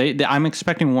 Yeah, I'm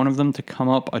expecting one of them to come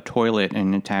up a toilet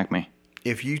and attack me.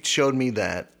 If you showed me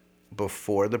that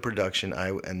before the production,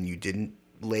 and you didn't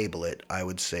label it, I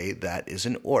would say that is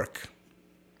an orc.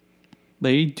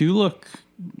 They do look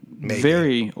Maybe.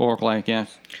 very orc-like,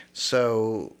 yes.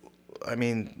 So, I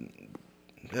mean,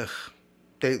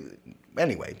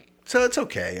 anyway. So it's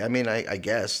okay. I mean, I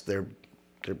guess they're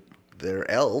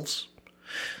elves.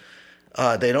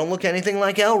 They don't look anything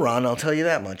like Elrond, I'll tell you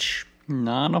that much.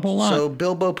 Not a whole lot. So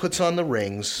Bilbo puts on the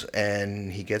rings,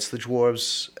 and he gets the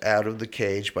dwarves out of the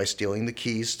cage by stealing the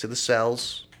keys to the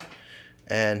cells.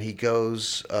 And he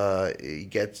goes,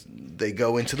 they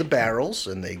go into the barrels,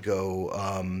 and they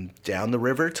go down the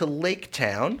river to Lake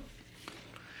Town.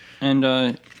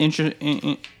 And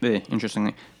interestingly,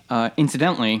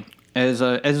 incidentally, as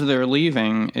they're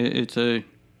leaving, it's a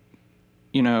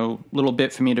little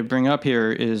bit for me to bring up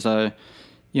here is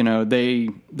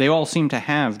they all seem to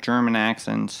have German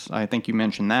accents. I think you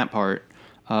mentioned that part,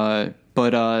 but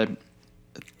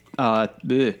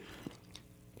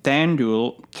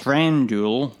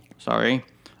Thranduil, sorry,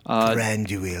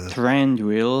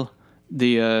 Thranduil,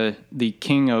 the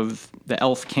king of the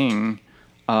elf king,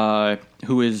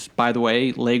 who is, by the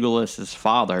way, Legolas's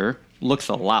father, looks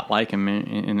a lot like him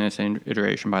in this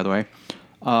iteration, by the way,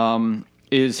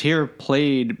 is here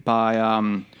played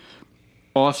by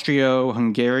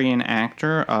Austro-Hungarian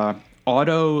actor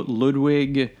Otto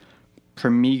Ludwig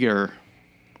Preminger.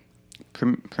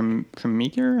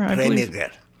 Preminger, I believe.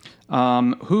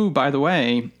 Who, by the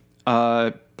way,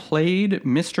 played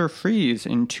Mr. Freeze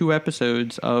in 2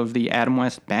 episodes of the Adam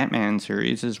West Batman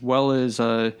series, as well as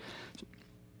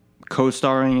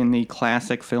co-starring in the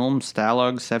classic film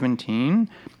Stalag 17,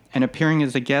 and appearing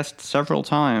as a guest several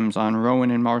times on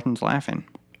Rowan and Martin's Laugh-In.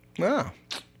 Wow.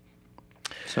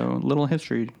 So, a little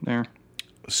history there.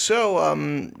 So,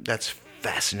 that's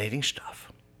fascinating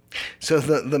stuff. So,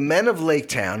 the men of Lake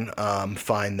Town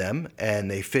find them,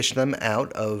 and they fish them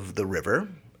out of the river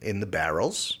in the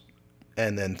barrels.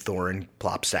 And then Thorin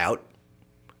plops out.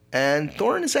 And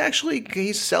Thorin is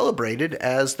he's celebrated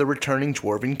as the returning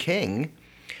Dwarven king.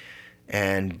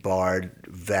 And Bard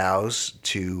vows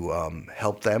to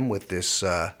help them with this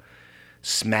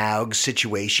Smaug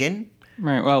situation.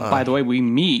 Right. Well, by the way, we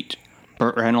meet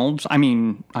Burt Reynolds. I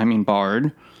mean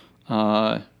Bard.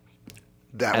 That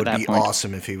would be point.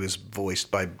 awesome if he was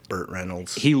voiced by Burt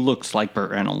Reynolds. He looks like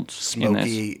Burt Reynolds.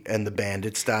 Smokey and the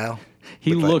Bandit style.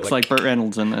 He looks like Burt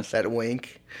Reynolds in this. That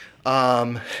wink.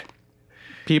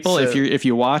 People, if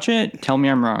you watch it, tell me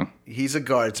I'm wrong. He's a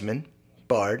guardsman,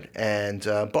 Bard, and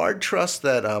Bard trusts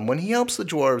that when he helps the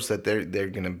dwarves, that they're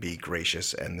going to be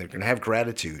gracious and they're going to have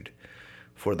gratitude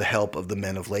for the help of the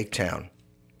men of Lake Town.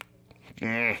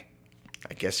 I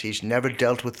guess he's never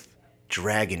dealt with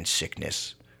dragon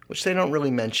sickness, which they don't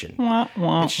really mention.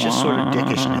 It's just sort of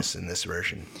dickishness in this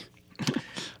version.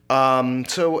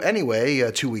 So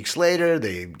anyway, 2 weeks later,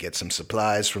 they get some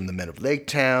supplies from the men of Lake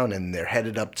Town, and they're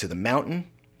headed up to the mountain.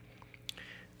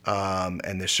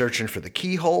 And they're searching for the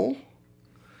keyhole.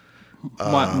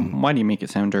 Why do you make it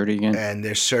sound dirty again? And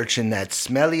they're searching that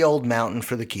smelly old mountain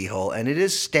for the keyhole, and it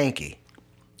is stanky.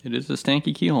 It is a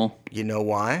stanky keyhole. You know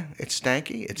why it's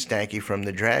stanky? It's stanky from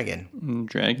the dragon.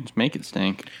 Dragons make it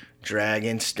stank.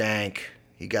 Dragon stank.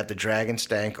 He got the dragon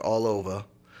stank all over.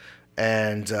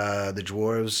 And the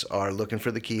dwarves are looking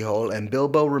for the keyhole, and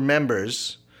Bilbo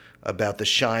remembers about the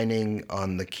shining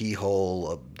on the keyhole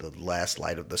of the last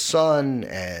light of the sun,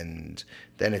 and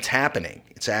then it's happening.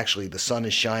 It's actually the sun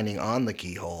is shining on the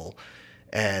keyhole,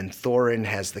 and Thorin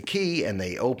has the key, and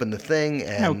they open the thing,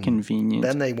 and how convenient.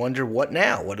 Then they wonder, what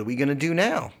now? What are we going to do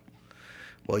now?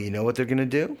 Well, you know what they're going to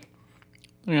do?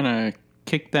 They're going to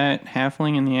kick that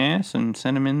halfling in the ass and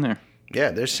send him in there.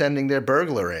 Yeah, they're sending their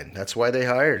burglar in. That's why they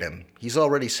hired him. He's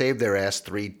already saved their ass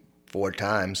 3-4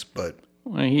 times, but...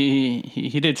 Well,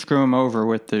 he did screw him over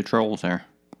with the trolls there.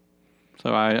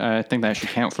 So I think that should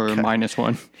count for a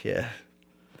 -1. Yeah.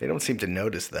 They don't seem to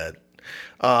notice that.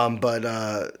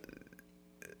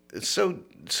 So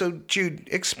Jude,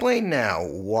 explain now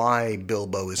why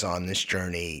Bilbo is on this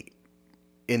journey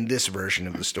in this version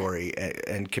of the story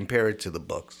and compare it to the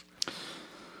books.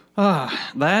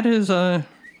 That's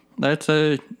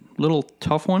a little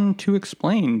tough one to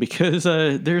explain because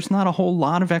there's not a whole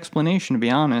lot of explanation, to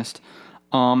be honest.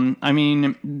 I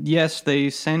mean, yes, they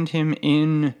send him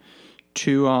in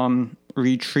to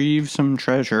retrieve some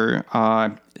treasure,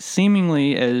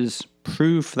 seemingly as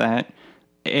proof that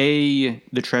A,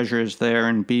 the treasure is there,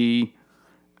 and B,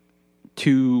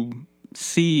 to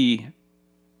see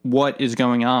what is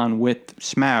going on with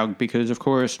Smaug, because, of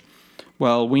course,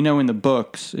 well, we know in the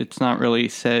books, it's not really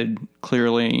said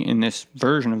clearly in this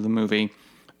version of the movie,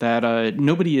 that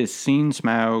nobody has seen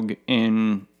Smaug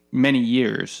in many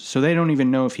years, so they don't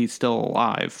even know if he's still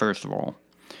alive, first of all.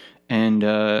 And,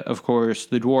 of course,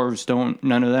 the dwarves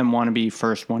none of them want to be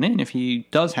first one in if he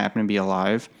does happen to be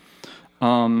alive.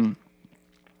 And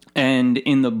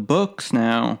in the books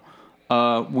now,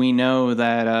 we know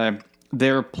that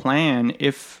their plan,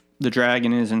 if the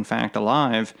dragon is in fact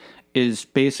alive, is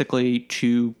basically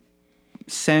to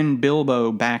send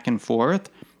Bilbo back and forth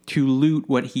to loot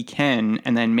what he can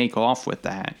and then make off with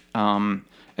that,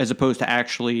 as opposed to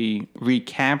actually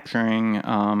recapturing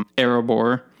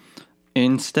Erebor.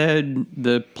 Instead,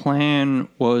 the plan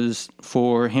was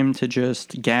for him to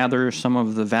just gather some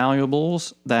of the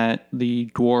valuables that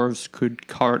the dwarves could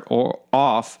cart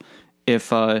off if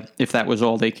that was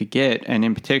all they could get. And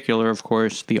in particular, of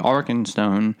course, the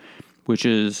Arkenstone, which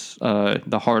is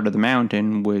the heart of the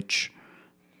mountain, which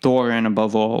Thorin,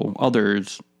 above all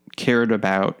others, cared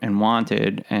about and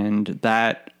wanted. And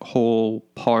that whole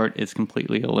part is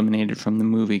completely eliminated from the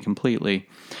movie completely.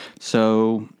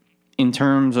 So in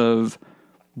terms of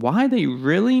why they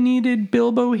really needed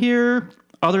Bilbo here,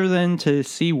 other than to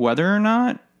see whether or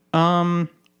not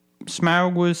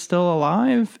Smaug was still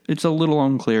alive, it's a little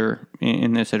unclear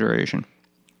in this iteration.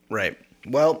 Right.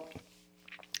 Well,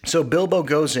 so Bilbo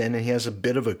goes in and he has a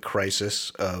bit of a crisis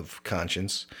of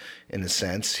conscience, in a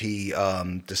sense. He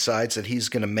decides that he's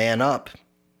going to man up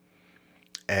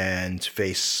and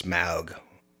face Smaug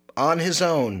on his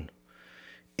own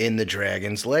in the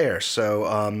dragon's lair. So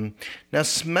now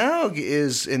Smaug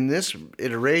is, in this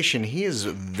iteration, he is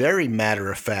very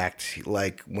matter-of-fact.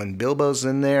 Like, when Bilbo's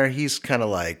in there, he's kind of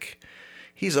like,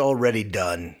 he's already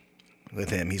done with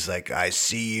him. He's like, I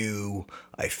see you,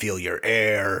 I feel your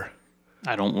air,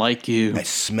 I don't like you, I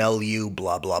smell you,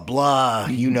 blah, blah, blah.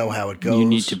 You know how it goes. You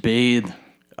need to bathe.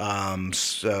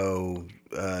 So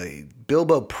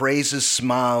Bilbo praises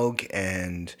Smaug,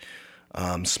 and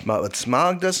but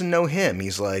Smaug doesn't know him.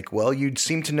 He's like, well, you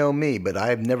seem to know me, but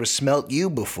I've never smelt you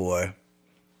before.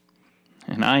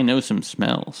 And I know some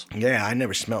smells. Yeah, I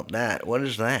never smelt that. What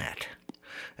is that?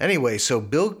 Anyway, so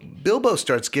Bilbo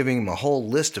starts giving him a whole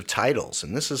list of titles,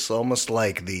 and this is almost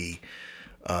like the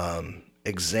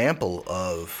example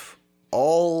of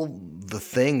all the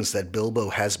things that Bilbo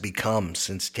has become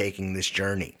since taking this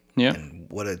journey. Yeah. And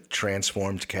what a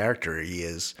transformed character he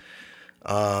is.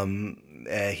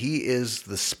 He is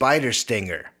the spider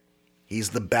stinger. He's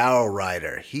the barrel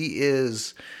rider. He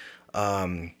is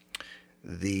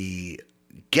the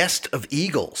guest of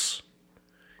eagles.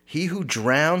 He who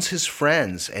drowns his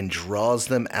friends and draws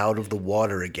them out of the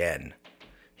water again.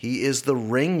 He is the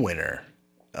ring winner.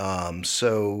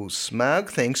 So Smaug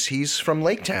thinks he's from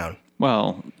Lake Town.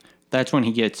 Well, that's when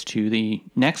he gets to the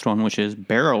next one, which is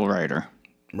Barrel Rider.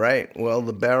 Right. Well,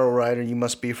 the barrel rider, you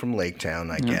must be from Lake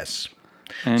Town, I guess.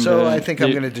 And, so I think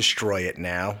I'm going to destroy it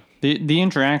now. The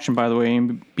interaction, by the way,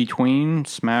 between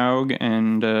Smaug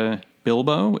and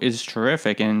Bilbo is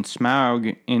terrific. And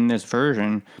Smaug, in this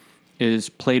version, is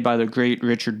played by the great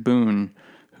Richard Boone,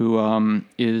 who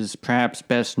is perhaps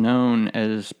best known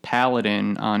as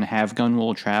Paladin on Have Gun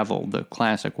Will Travel, the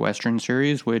classic Western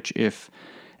series, which if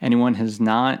anyone has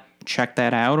not checked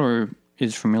that out or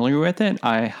is familiar with it,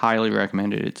 I highly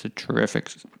recommend it. It's a terrific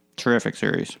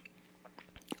series.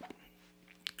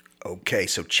 Okay,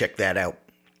 so check that out.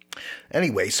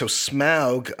 Anyway, so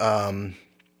Smaug,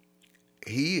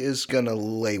 he is going to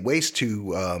lay waste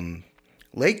to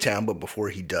Lake Town, but before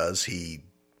he does, he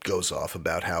goes off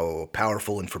about how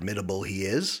powerful and formidable he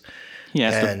is. He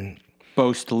has to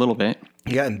boast a little bit.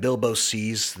 Yeah, and Bilbo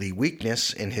sees the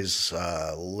weakness in his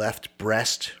left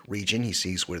breast region. He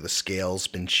sees where the scale's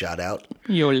been shot out.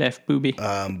 Your left booby.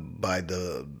 By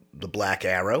the black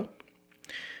arrow.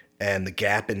 And the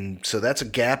gap so that's a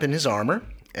gap in his armor.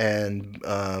 And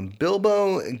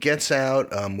Bilbo gets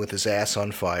out with his ass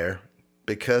on fire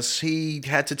because he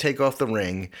had to take off the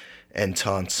ring and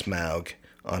taunt Smaug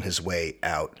on his way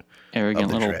out Arrogant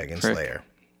of the little dragon's prick. lair.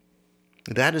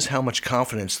 That is how much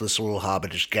confidence this little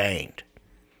hobbit has gained.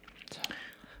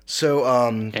 So,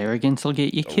 arrogance will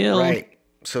get you killed. Right.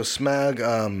 So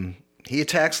Smaug, he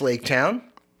attacks Lake Town.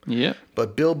 Yep.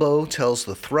 But Bilbo tells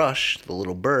the thrush, the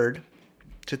little bird,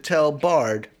 to tell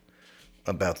Bard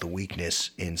about the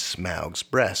weakness in Smaug's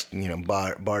breast. You know,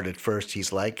 Bard at first,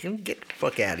 he's like, get the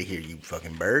fuck out of here, you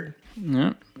fucking bird.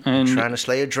 Yep. I'm trying to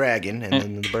slay a dragon, and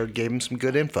then the bird gave him some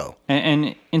good info.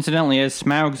 And incidentally, as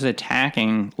Smaug's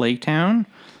attacking Lake Town,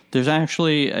 there's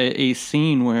actually a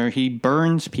scene where he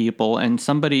burns people and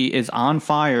somebody is on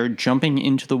fire jumping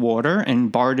into the water,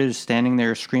 and Bard is standing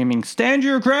there screaming, "Stand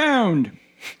your ground!"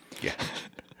 Yeah.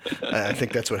 I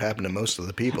think that's what happened to most of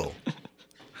the people.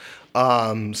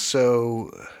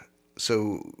 So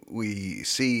we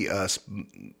see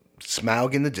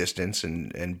Smaug in the distance,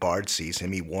 and Bard sees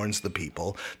him. He warns the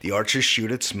people. The archers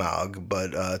shoot at Smaug,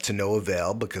 but to no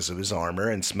avail because of his armor,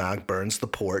 and Smaug burns the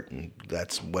port, and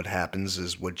that's what happens,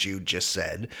 is what you just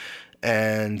said.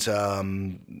 And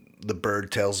the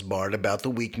bird tells Bard about the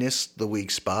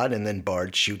weak spot, and then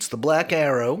Bard shoots the black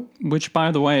arrow. Which,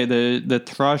 by the way, the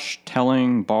thrush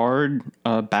telling Bard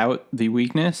about the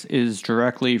weakness is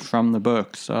directly from the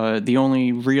books. The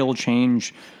only real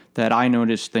change that I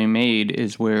noticed they made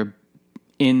is where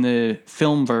in the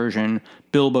film version,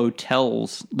 Bilbo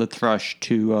tells the thrush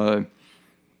to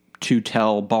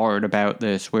tell Bard about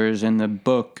this, whereas in the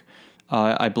book,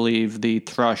 I believe the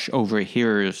thrush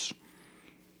overhears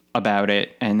about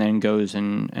it and then goes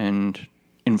and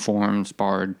informs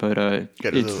Bard. But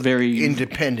it's very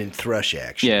independent thrush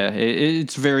action. Yeah,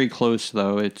 it's very close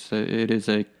though. It is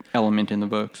a element in the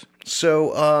books.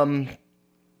 So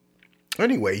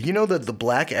anyway, you know that the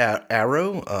black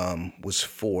arrow was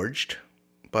forged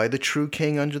by the true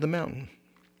king under the mountain.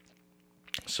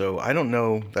 So I don't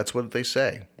know. That's what they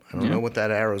say. I don't know what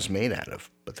that arrow's made out of,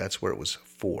 but that's where it was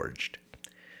forged.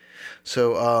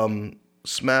 So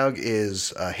Smaug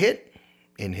is hit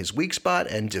in his weak spot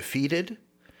and defeated.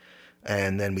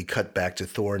 And then we cut back to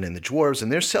Thorin and the dwarves,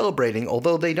 and they're celebrating,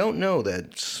 although they don't know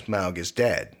that Smaug is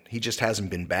dead. He just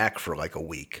hasn't been back for like a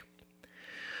week.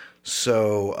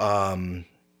 So,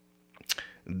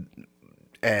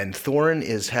 and Thorin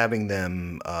is having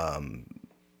them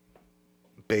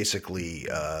basically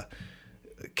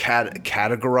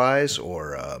categorize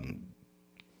or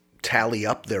tally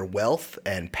up their wealth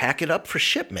and pack it up for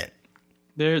shipment.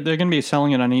 They're going to be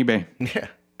selling it on eBay. Yeah.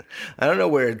 I don't know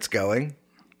where it's going.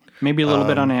 Maybe a little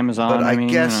bit on Amazon. But I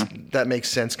guess that makes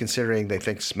sense considering they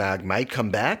think Smaug might come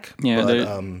back. Yeah,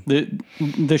 but,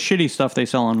 the shitty stuff they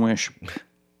sell on Wish.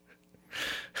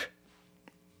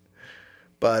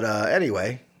 But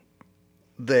anyway,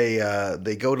 they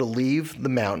go to leave the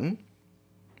mountain,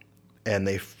 and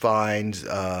they find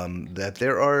that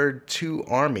there are two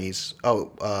armies.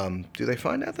 Oh, do they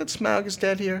find out that Smaug is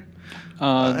dead here?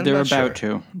 They're about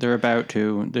to. They're about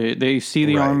to. They see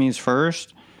the armies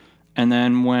first, and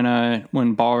then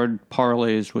when Bard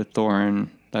parleys with Thorin,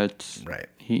 that's right.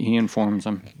 He informs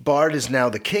them. Bard is now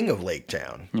the king of Lake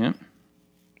Town. Yeah.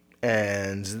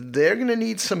 And they're going to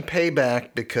need some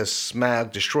payback because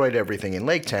Smaug destroyed everything in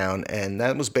Lake Town, and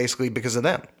that was basically because of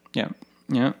them. Yeah,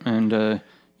 yeah, and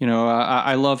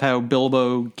I love how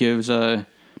Bilbo gives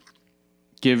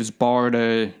Bard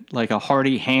a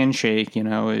hearty handshake. You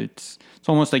know, it's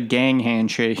almost a gang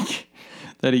handshake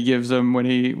that he gives him when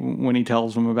he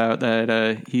tells him about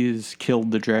that he's killed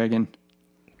the dragon.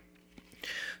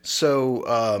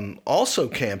 So, also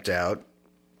camped out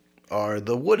are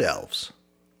the Wood Elves.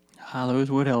 Ah,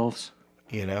 those Wood Elves.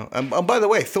 You know, by the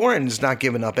way, Thorin's not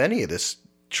giving up any of this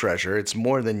treasure. It's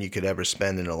more than you could ever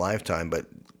spend in a lifetime, but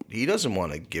he doesn't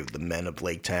want to give the men of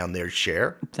Lake Town their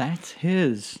share. That's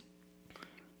his.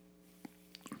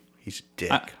 He's a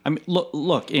dick. I mean,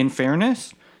 look. In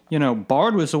fairness,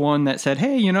 Bard was the one that said,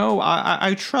 "Hey,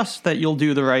 I trust that you'll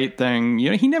do the right thing."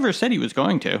 He never said he was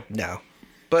going to. No.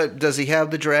 But does he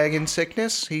have the dragon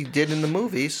sickness? He did in the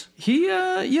movies. He,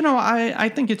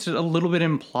 I think it's a little bit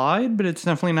implied, but it's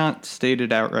definitely not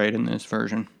stated outright in this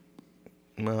version.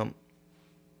 Well,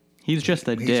 he's just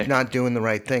a dick. He's not doing the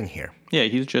right thing here. Yeah,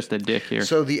 he's just a dick here.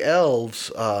 So the elves,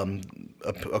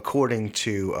 according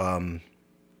to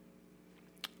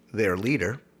their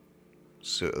leader,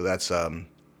 so that's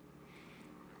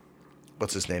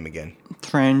what's his name again?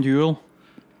 Thranduil.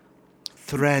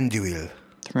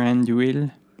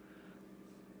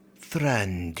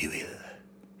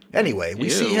 Anyway, we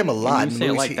see him a lot. You say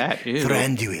it like that. Ew.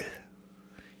 Thranduil.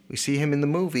 We see him in the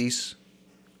movies.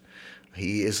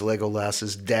 He is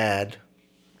Legolas's dad,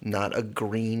 not a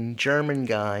green German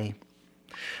guy.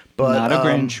 But not a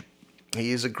Grinch.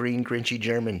 He is a green, Grinchy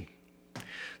German.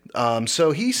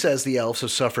 So he says the elves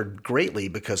have suffered greatly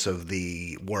because of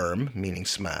the worm, meaning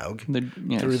Smaug,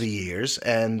 through the years,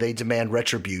 and they demand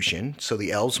retribution. So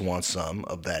the elves want some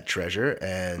of that treasure,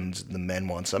 and the men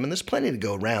want some. And there's plenty to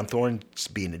go around. Thorin's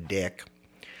being a dick.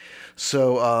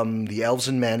 So the elves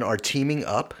and men are teaming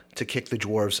up to kick the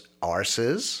dwarves'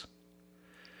 arses.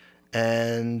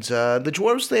 And the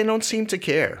dwarves, they don't seem to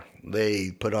care. They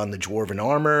put on the dwarven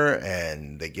armor,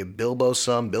 and they give Bilbo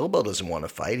some. Bilbo doesn't want to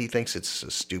fight. He thinks it's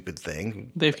a stupid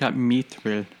thing. They've got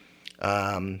mithril.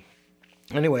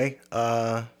 Anyway,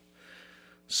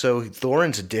 so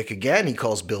Thorin's a dick again. He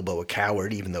calls Bilbo a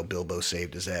coward, even though Bilbo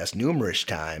saved his ass numerous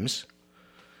times.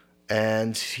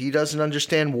 And he doesn't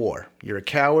understand war. You're a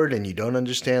coward, and you don't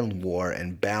understand war.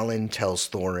 And Balin tells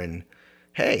Thorin,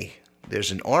 hey,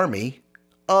 there's an army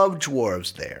of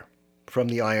dwarves there. from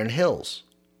the Iron Hills,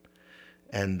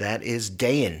 and that is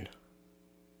Dain.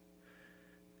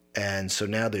 And so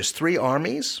now there's 3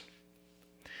 armies,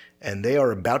 and they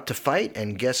are about to fight,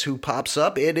 and guess who pops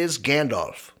up? It is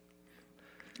Gandalf.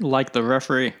 Like the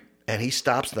referee. And he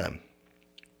stops them.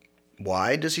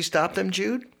 Why does he stop them,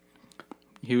 Jude?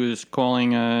 He was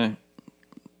calling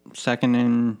second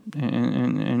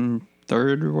and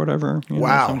third or whatever.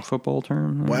 Wow. Some football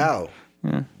term. Wow.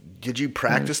 Yeah. Did you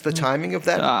practice the timing of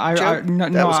that joke? No,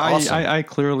 was awesome. I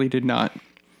clearly did not.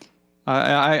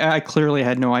 I clearly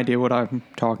had no idea what I'm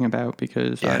talking about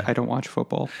because I don't watch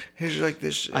football. He's like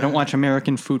this. I don't watch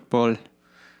American football.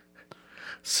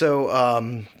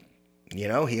 So,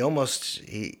 he almost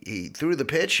he threw the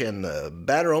pitch and the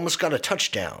batter almost got a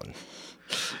touchdown.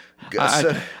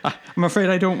 I'm afraid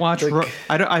I don't watch.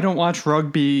 I don't watch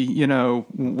rugby.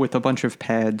 With a bunch of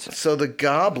pads. So the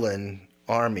Goblin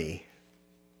army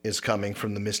is coming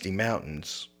from the Misty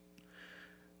Mountains.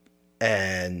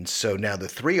 And so now the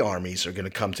 3 armies are going to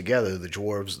come together, the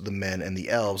dwarves, the men, and the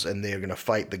elves, and they're going to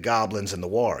fight the goblins and the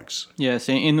wargs. Yes,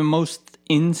 in the most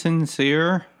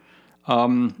insincere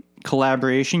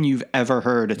collaboration you've ever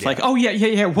heard. It's like, oh,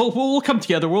 yeah, we'll come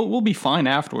together. We'll be fine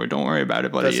afterward. Don't worry about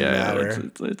it, buddy. Doesn't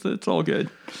matter. It's all good.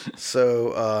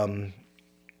 So,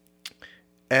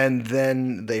 and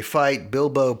then they fight.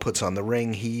 Bilbo puts on the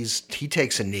ring. He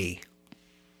takes a knee,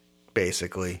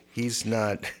 basically. He's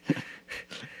not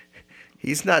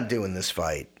doing this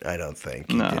fight, I don't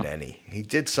think. He did any. He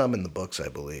did some in the books, I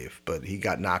believe, but he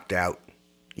got knocked out.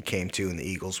 He came to, and the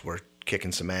Eagles were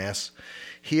kicking some ass.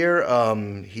 Here,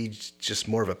 he's just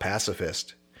more of a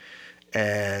pacifist.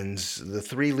 And the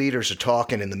 3 leaders are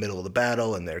talking in the middle of the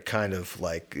battle, and they're kind of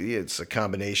like, it's a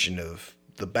combination of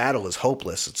the battle is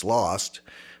hopeless, it's lost,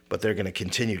 but they're going to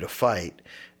continue to fight.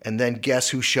 And then guess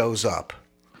who shows up?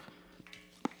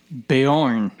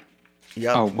 Beorn.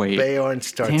 Yep. Oh, wait. Beorn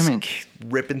starts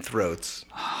ripping throats.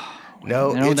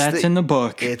 No, that's in the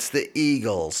book. It's the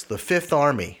Eagles, the 5th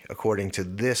Army, according to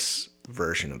this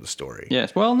version of the story.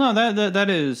 Yes. Well, no, that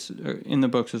is in the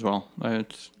books as well.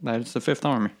 That's the 5th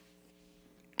Army.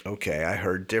 Okay, I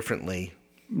heard differently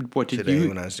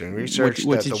when I was doing research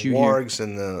that the wargs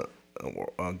and the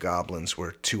goblins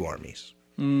were 2 armies.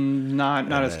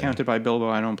 Not as counted by Bilbo,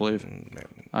 I don't believe.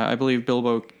 I believe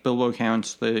Bilbo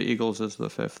counts the Eagles as the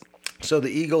 5th. So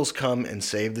the Eagles come and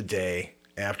save the day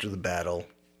after the battle.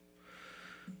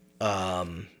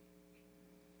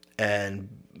 And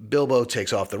Bilbo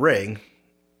takes off the ring,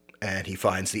 and he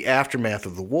finds the aftermath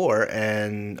of the war.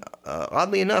 And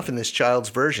oddly enough, in this child's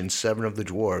version, 7 of the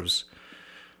dwarves,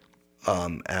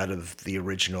 out of the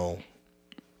original,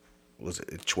 was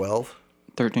it 12?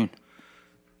 13.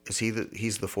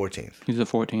 He's the 14th. He's the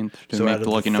 14th. So out of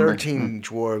the 13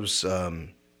 dwarves,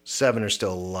 7 are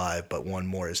still alive, but 1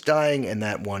 more is dying, and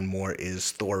that 1 more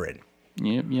is Thorin.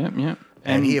 Yep.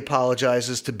 And he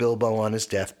apologizes to Bilbo on his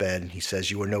deathbed. He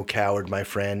says, "You were no coward, my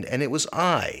friend, and it was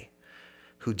I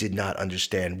who did not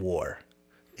understand war.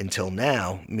 Until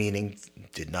now," meaning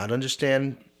did not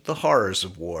understand the horrors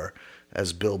of war,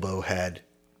 as Bilbo had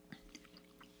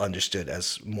understood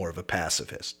as more of a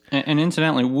pacifist. And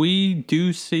incidentally, we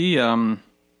do see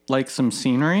some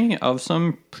scenery of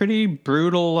some pretty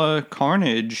brutal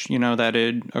carnage, that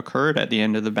had occurred at the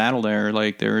end of the battle there.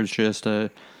 Like there was just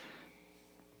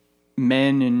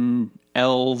men and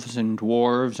elves and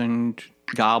dwarves and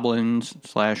goblins /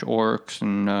 orcs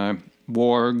and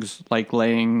wargs like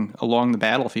laying along the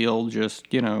battlefield, just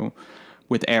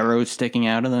with arrows sticking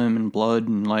out of them and blood,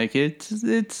 and like it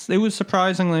was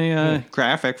surprisingly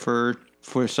graphic for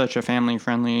such a family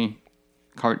friendly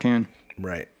cartoon.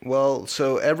 Right. Well,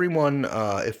 so everyone,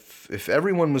 if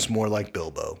everyone was more like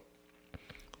Bilbo,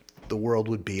 the world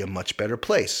would be a much better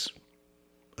place,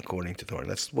 according to Thorin.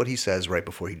 That's what he says right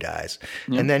before he dies.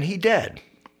 Yep. And then he dead.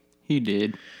 He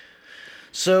did.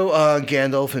 So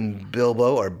Gandalf and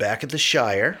Bilbo are back at the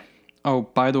Shire. Oh,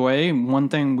 by the way, one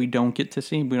thing we don't get to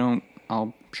see,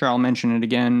 I'll mention it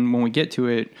again when we get to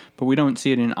it, but we don't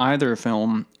see it in either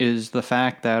film, is the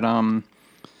fact that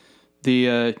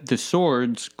the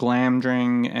swords,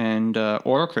 Glamdring and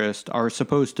Orcrist, are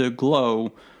supposed to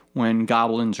glow when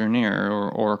goblins are near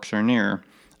or orcs are near,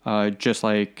 just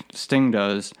like Sting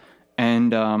does.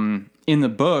 And in the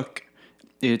book,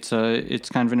 it's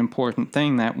kind of an important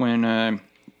thing that when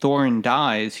Thorin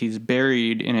dies, he's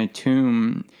buried in a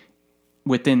tomb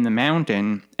within the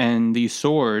mountain, and the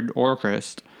sword,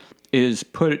 Orcrist, is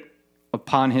put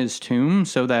upon his tomb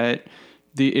so that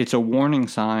it's a warning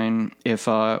sign if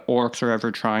orcs are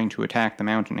ever trying to attack the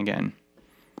mountain again.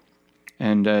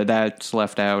 And that's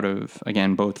left out of,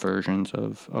 again, both versions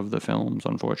of the films,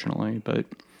 unfortunately, but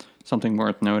something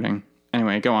worth noting.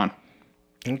 Anyway, go on.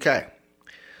 Okay.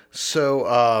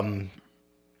 So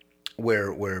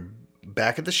we're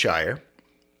back at the Shire,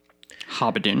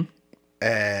 Hobbiton.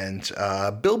 and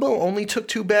Bilbo only took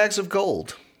 2 bags of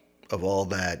gold of all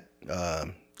that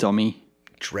Dummy.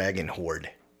 dragon hoard.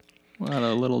 What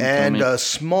a little And dummy. a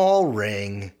small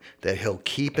ring that he'll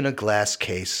keep in a glass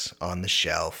case on the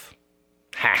shelf.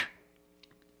 Ha!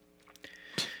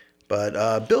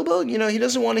 But Bilbo, he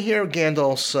doesn't want to hear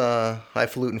Gandalf's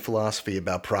highfalutin philosophy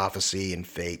about prophecy and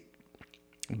fate.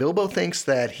 Bilbo thinks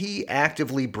that he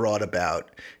actively brought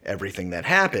about everything that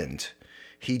happened.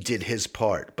 He did his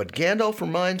part. But Gandalf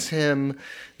reminds him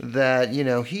that,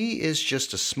 he is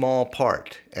just a small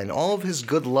part. And all of his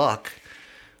good luck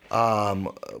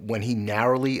when he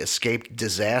narrowly escaped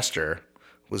disaster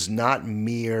was not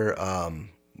mere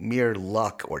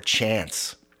luck or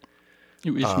chance.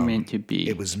 It was meant to be.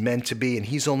 It was meant to be, and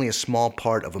he's only a small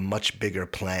part of a much bigger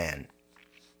plan.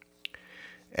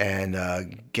 And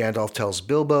Gandalf tells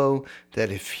Bilbo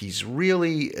that if he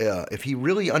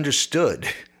really understood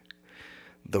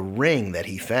the ring that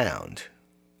he found,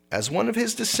 as one of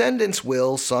his descendants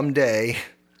will someday,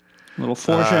 A little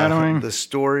foreshadowing. the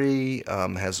story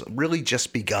has really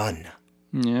just begun.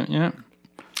 Yeah.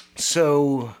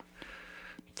 So,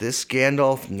 this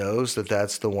Gandalf knows that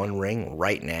that's the One Ring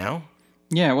right now?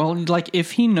 Yeah, well, like,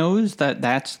 if he knows that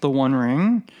that's the One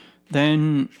Ring,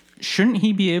 then shouldn't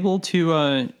he be able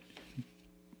to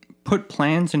put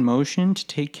plans in motion to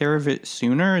take care of it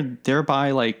sooner,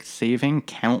 thereby, like, saving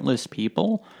countless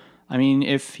people? I mean,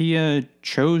 if he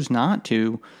chose not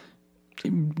to,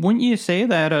 wouldn't you say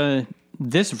that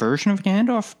this version of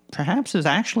Gandalf perhaps is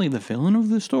actually the villain of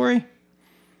the story?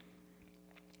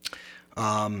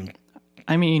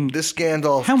 I mean, This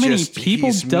Gandalf, how many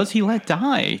people does he let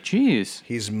die? Jeez.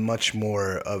 He's much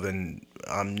more of an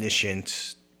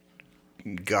omniscient,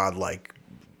 godlike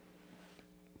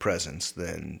presence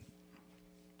than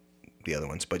the other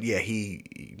ones. But yeah,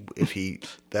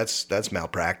 that's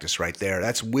malpractice right there.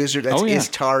 That's wizard. That's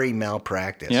Istari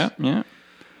malpractice. Yeah.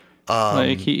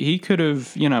 Like he could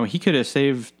have, he could have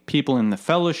saved people in the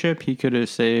Fellowship. He could have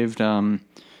saved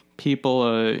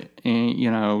people,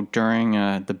 during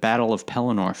the Battle of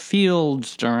Pelennor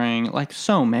Fields, during like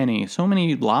so many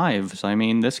lives. I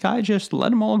mean, this guy just let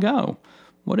them all go.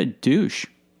 What a douche.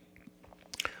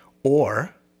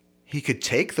 Or he could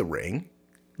take the ring,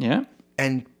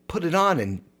 and put it on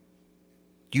and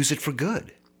use it for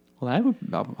good. Well,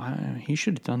 he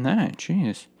should have done that.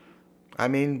 Jeez. I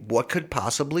mean, what could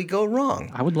possibly go wrong?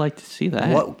 I would like to see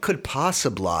that. What could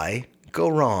possibly go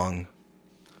wrong?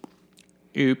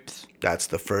 Oops. That's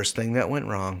the first thing that went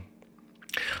wrong.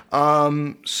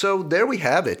 So there we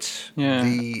have it. Yeah.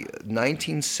 The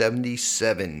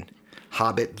 1977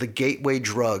 Hobbit, the gateway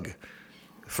drug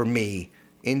for me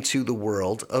into the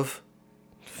world of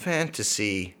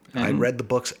fantasy. I read the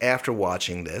books after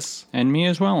watching this. And me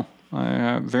as well.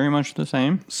 Very much the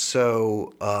same.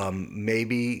 So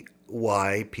maybe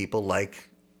why people like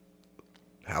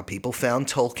how people found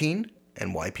Tolkien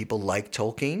and why people like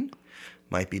Tolkien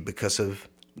might be because of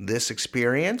this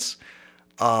experience,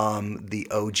 the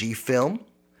OG film,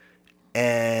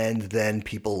 and then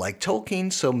people like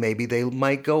Tolkien, so maybe they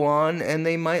might go on and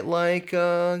they might like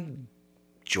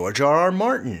George R.R.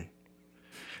 Martin.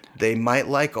 They might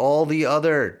like all the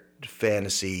other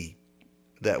fantasy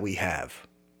that we have.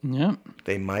 Yep.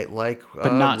 They might like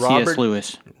But not C.S.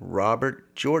 Lewis.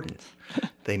 Robert Jordan.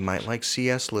 They might like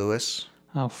C.S. Lewis.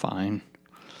 Oh, fine.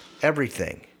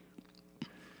 Everything.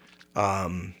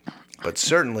 But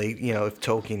certainly, if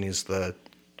Tolkien is the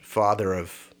father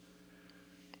of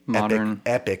Modern,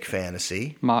 epic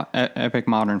fantasy. Epic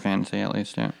modern fantasy, at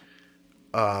least, yeah.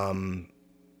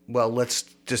 Well, let's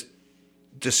just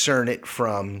discern it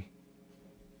from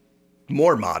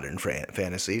more modern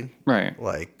fantasy. Right.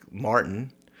 Like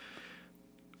Martin.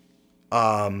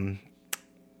 Then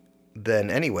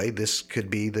anyway, this could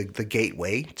be the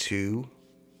gateway to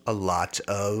a lot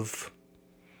of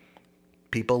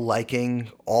people liking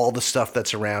all the stuff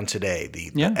that's around today.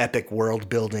 The epic world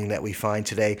building that we find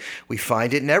today. We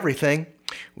find it in everything.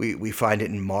 We find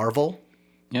it in Marvel.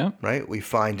 Yeah. Right? We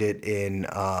find it in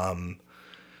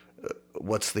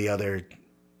what's the other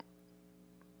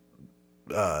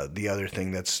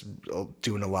thing that's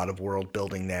doing a lot of world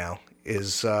building now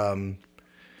is the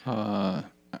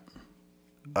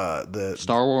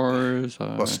Star Wars.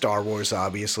 Star Wars,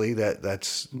 obviously.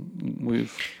 That's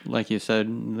we've, like you said,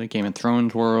 the Game of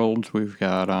Thrones world. We've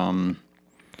got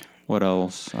what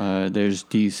else? There's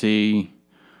DC.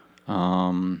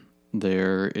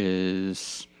 There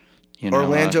is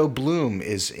Orlando Bloom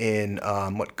is in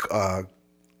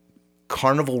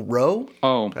Carnival Row.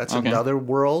 Oh, that's okay. another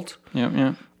world.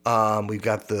 Yeah. We've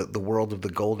got the World of the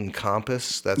Golden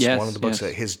Compass. That's Yes, one of the books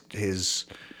yes. that his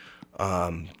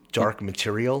Dark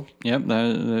Material. Yep,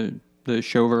 the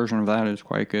show version of that is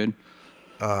quite good.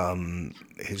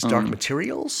 His Dark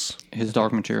Materials. His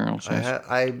Dark Materials. Yes.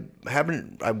 I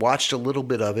watched a little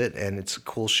bit of it, and it's a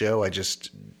cool show. I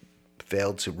just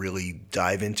failed to really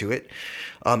dive into it.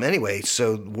 Anyway,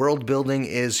 so world building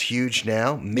is huge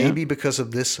now, maybe because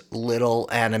of this little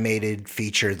animated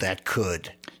feature that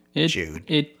could.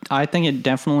 Jude. I think it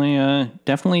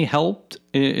definitely helped.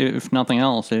 If nothing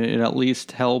else, it at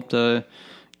least helped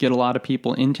get a lot of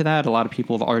people into that. A lot of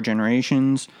people of our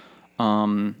generations,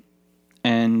 and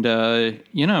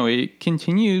it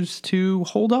continues to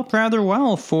hold up rather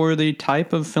well for the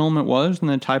type of film it was and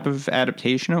the type of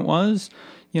adaptation it was.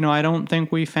 I don't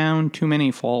think we found too many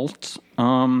faults.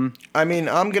 I'm going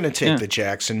to take the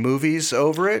Jackson movies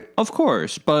over it. Of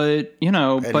course, but,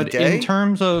 in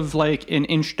terms of, like, an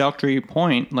introductory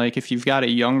point, like, if you've got a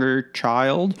younger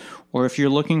child or if you're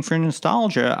looking for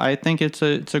nostalgia, I think it's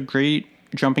a great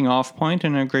jumping off point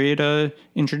and a great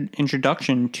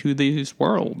introduction to these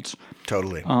worlds.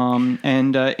 Totally.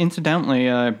 And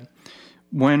incidentally,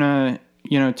 when,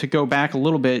 to go back a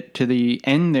little bit to the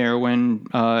end there when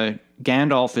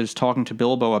Gandalf is talking to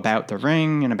Bilbo about the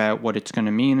ring and about what it's going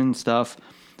to mean and stuff.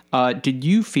 Did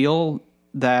you feel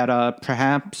that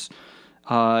perhaps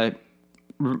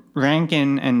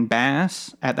Rankin and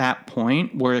Bass at that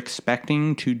point were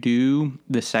expecting to do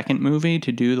the second movie,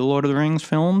 to do the Lord of the Rings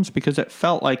films? Because it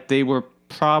felt like they were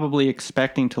probably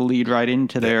expecting to lead right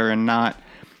into there and not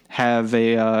have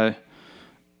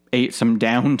some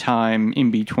downtime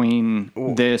in between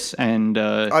this and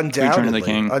Return of the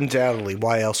King. Undoubtedly.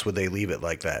 Why else would they leave it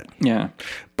like that? Yeah.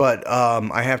 But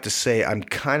I have to say, I'm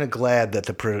kind of glad that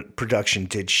the production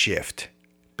did shift,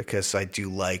 because I do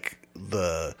like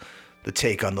the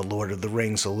take on the Lord of the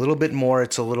Rings a little bit more.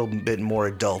 It's a little bit more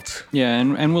adult. Yeah,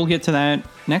 and we'll get to that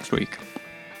next week.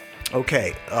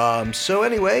 Okay. So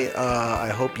anyway,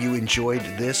 I hope you enjoyed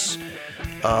this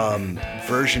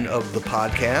version of the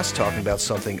podcast, talking about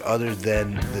something other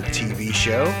than the TV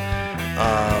show.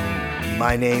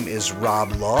 My name is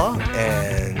Rob Law,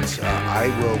 and I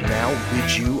will now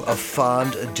bid you a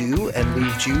fond adieu and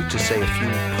leave you to say a few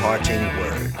parting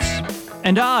words.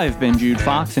 And I've been Jude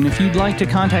Fox, and if you'd like to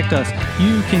contact us,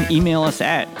 you can email us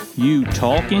at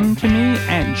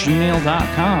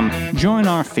youtalkingtome@gmail.com. Join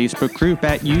our Facebook group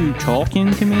at You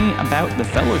Talking to Me About the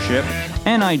Fellowship.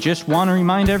 And I just want to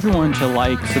remind everyone to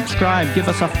like, subscribe, give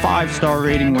us a 5-star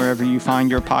rating wherever you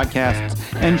find your podcasts,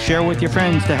 and share with your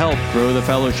friends to help grow the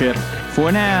Fellowship.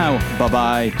 For now,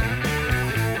 bye-bye.